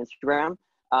Instagram.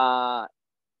 I'm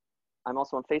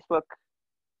also on Facebook,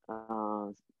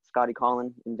 Scotty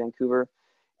Collin in Vancouver.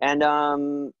 And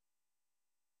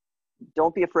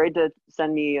don't be afraid to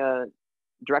send me a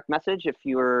direct message if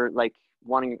you're like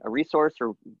wanting a resource,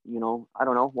 or, you know, I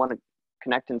don't know, want to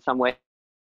connect in some way.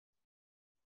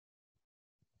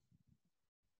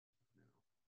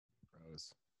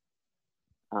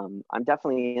 I'm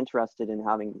definitely interested in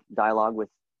having dialogue with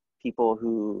people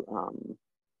who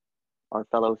are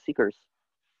fellow seekers.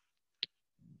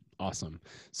 Awesome.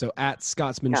 So at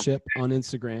Scotsmanship on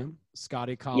Instagram,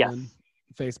 Scotty Collin,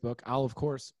 Facebook. I'll of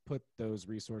course put those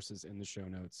resources in the show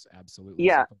notes. Absolutely.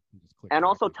 Yeah. So and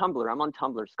also Tumblr. I'm on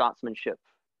Tumblr, Scotsmanship.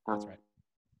 That's right.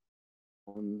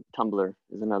 Tumblr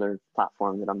is another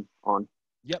platform that I'm on.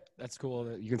 Yep, that's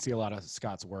cool. You can see a lot of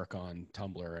Scott's work on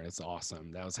Tumblr, and it's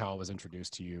awesome. That was how I was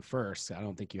introduced to you first. I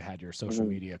don't think you had your social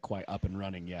media quite up and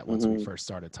running yet once we first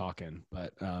started talking,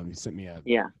 but you sent me a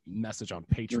message on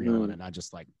Patreon, and I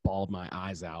just like bawled my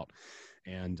eyes out.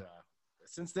 And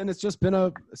since then, it's just been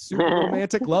a super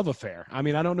romantic love affair. I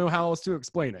mean, I don't know how else to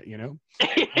explain it, you know?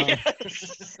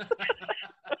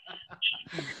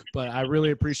 But I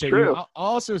really appreciate you. I'll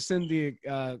also send the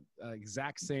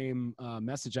exact same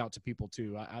message out to people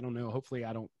too. I don't know. Hopefully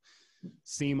I don't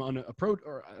seem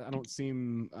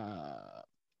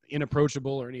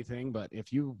inapproachable or anything, but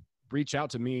if you reach out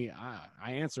to me,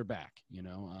 I answer back, you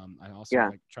know. I also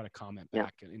like try to comment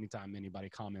back anytime anybody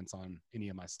comments on any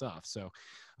of my stuff. So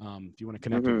if you want to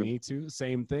connect with me too,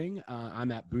 same thing.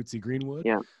 I'm at Bootsy Greenwood.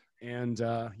 And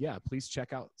please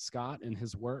check out Scott and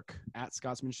his work at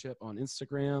Scotsmanship on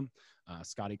Instagram,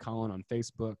 Scotty Collin on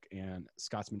Facebook, and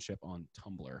Scotsmanship on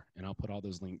Tumblr. And I'll put all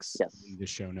those links in the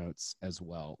show notes as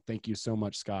well. Thank you so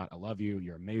much, Scott. I love you.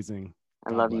 You're amazing. I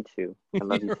love you too. I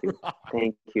love you too.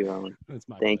 Thank you, Owen. That's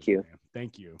my Thank pleasure, you. Man.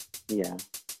 Thank you. Yeah.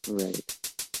 Right.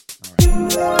 All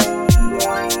right.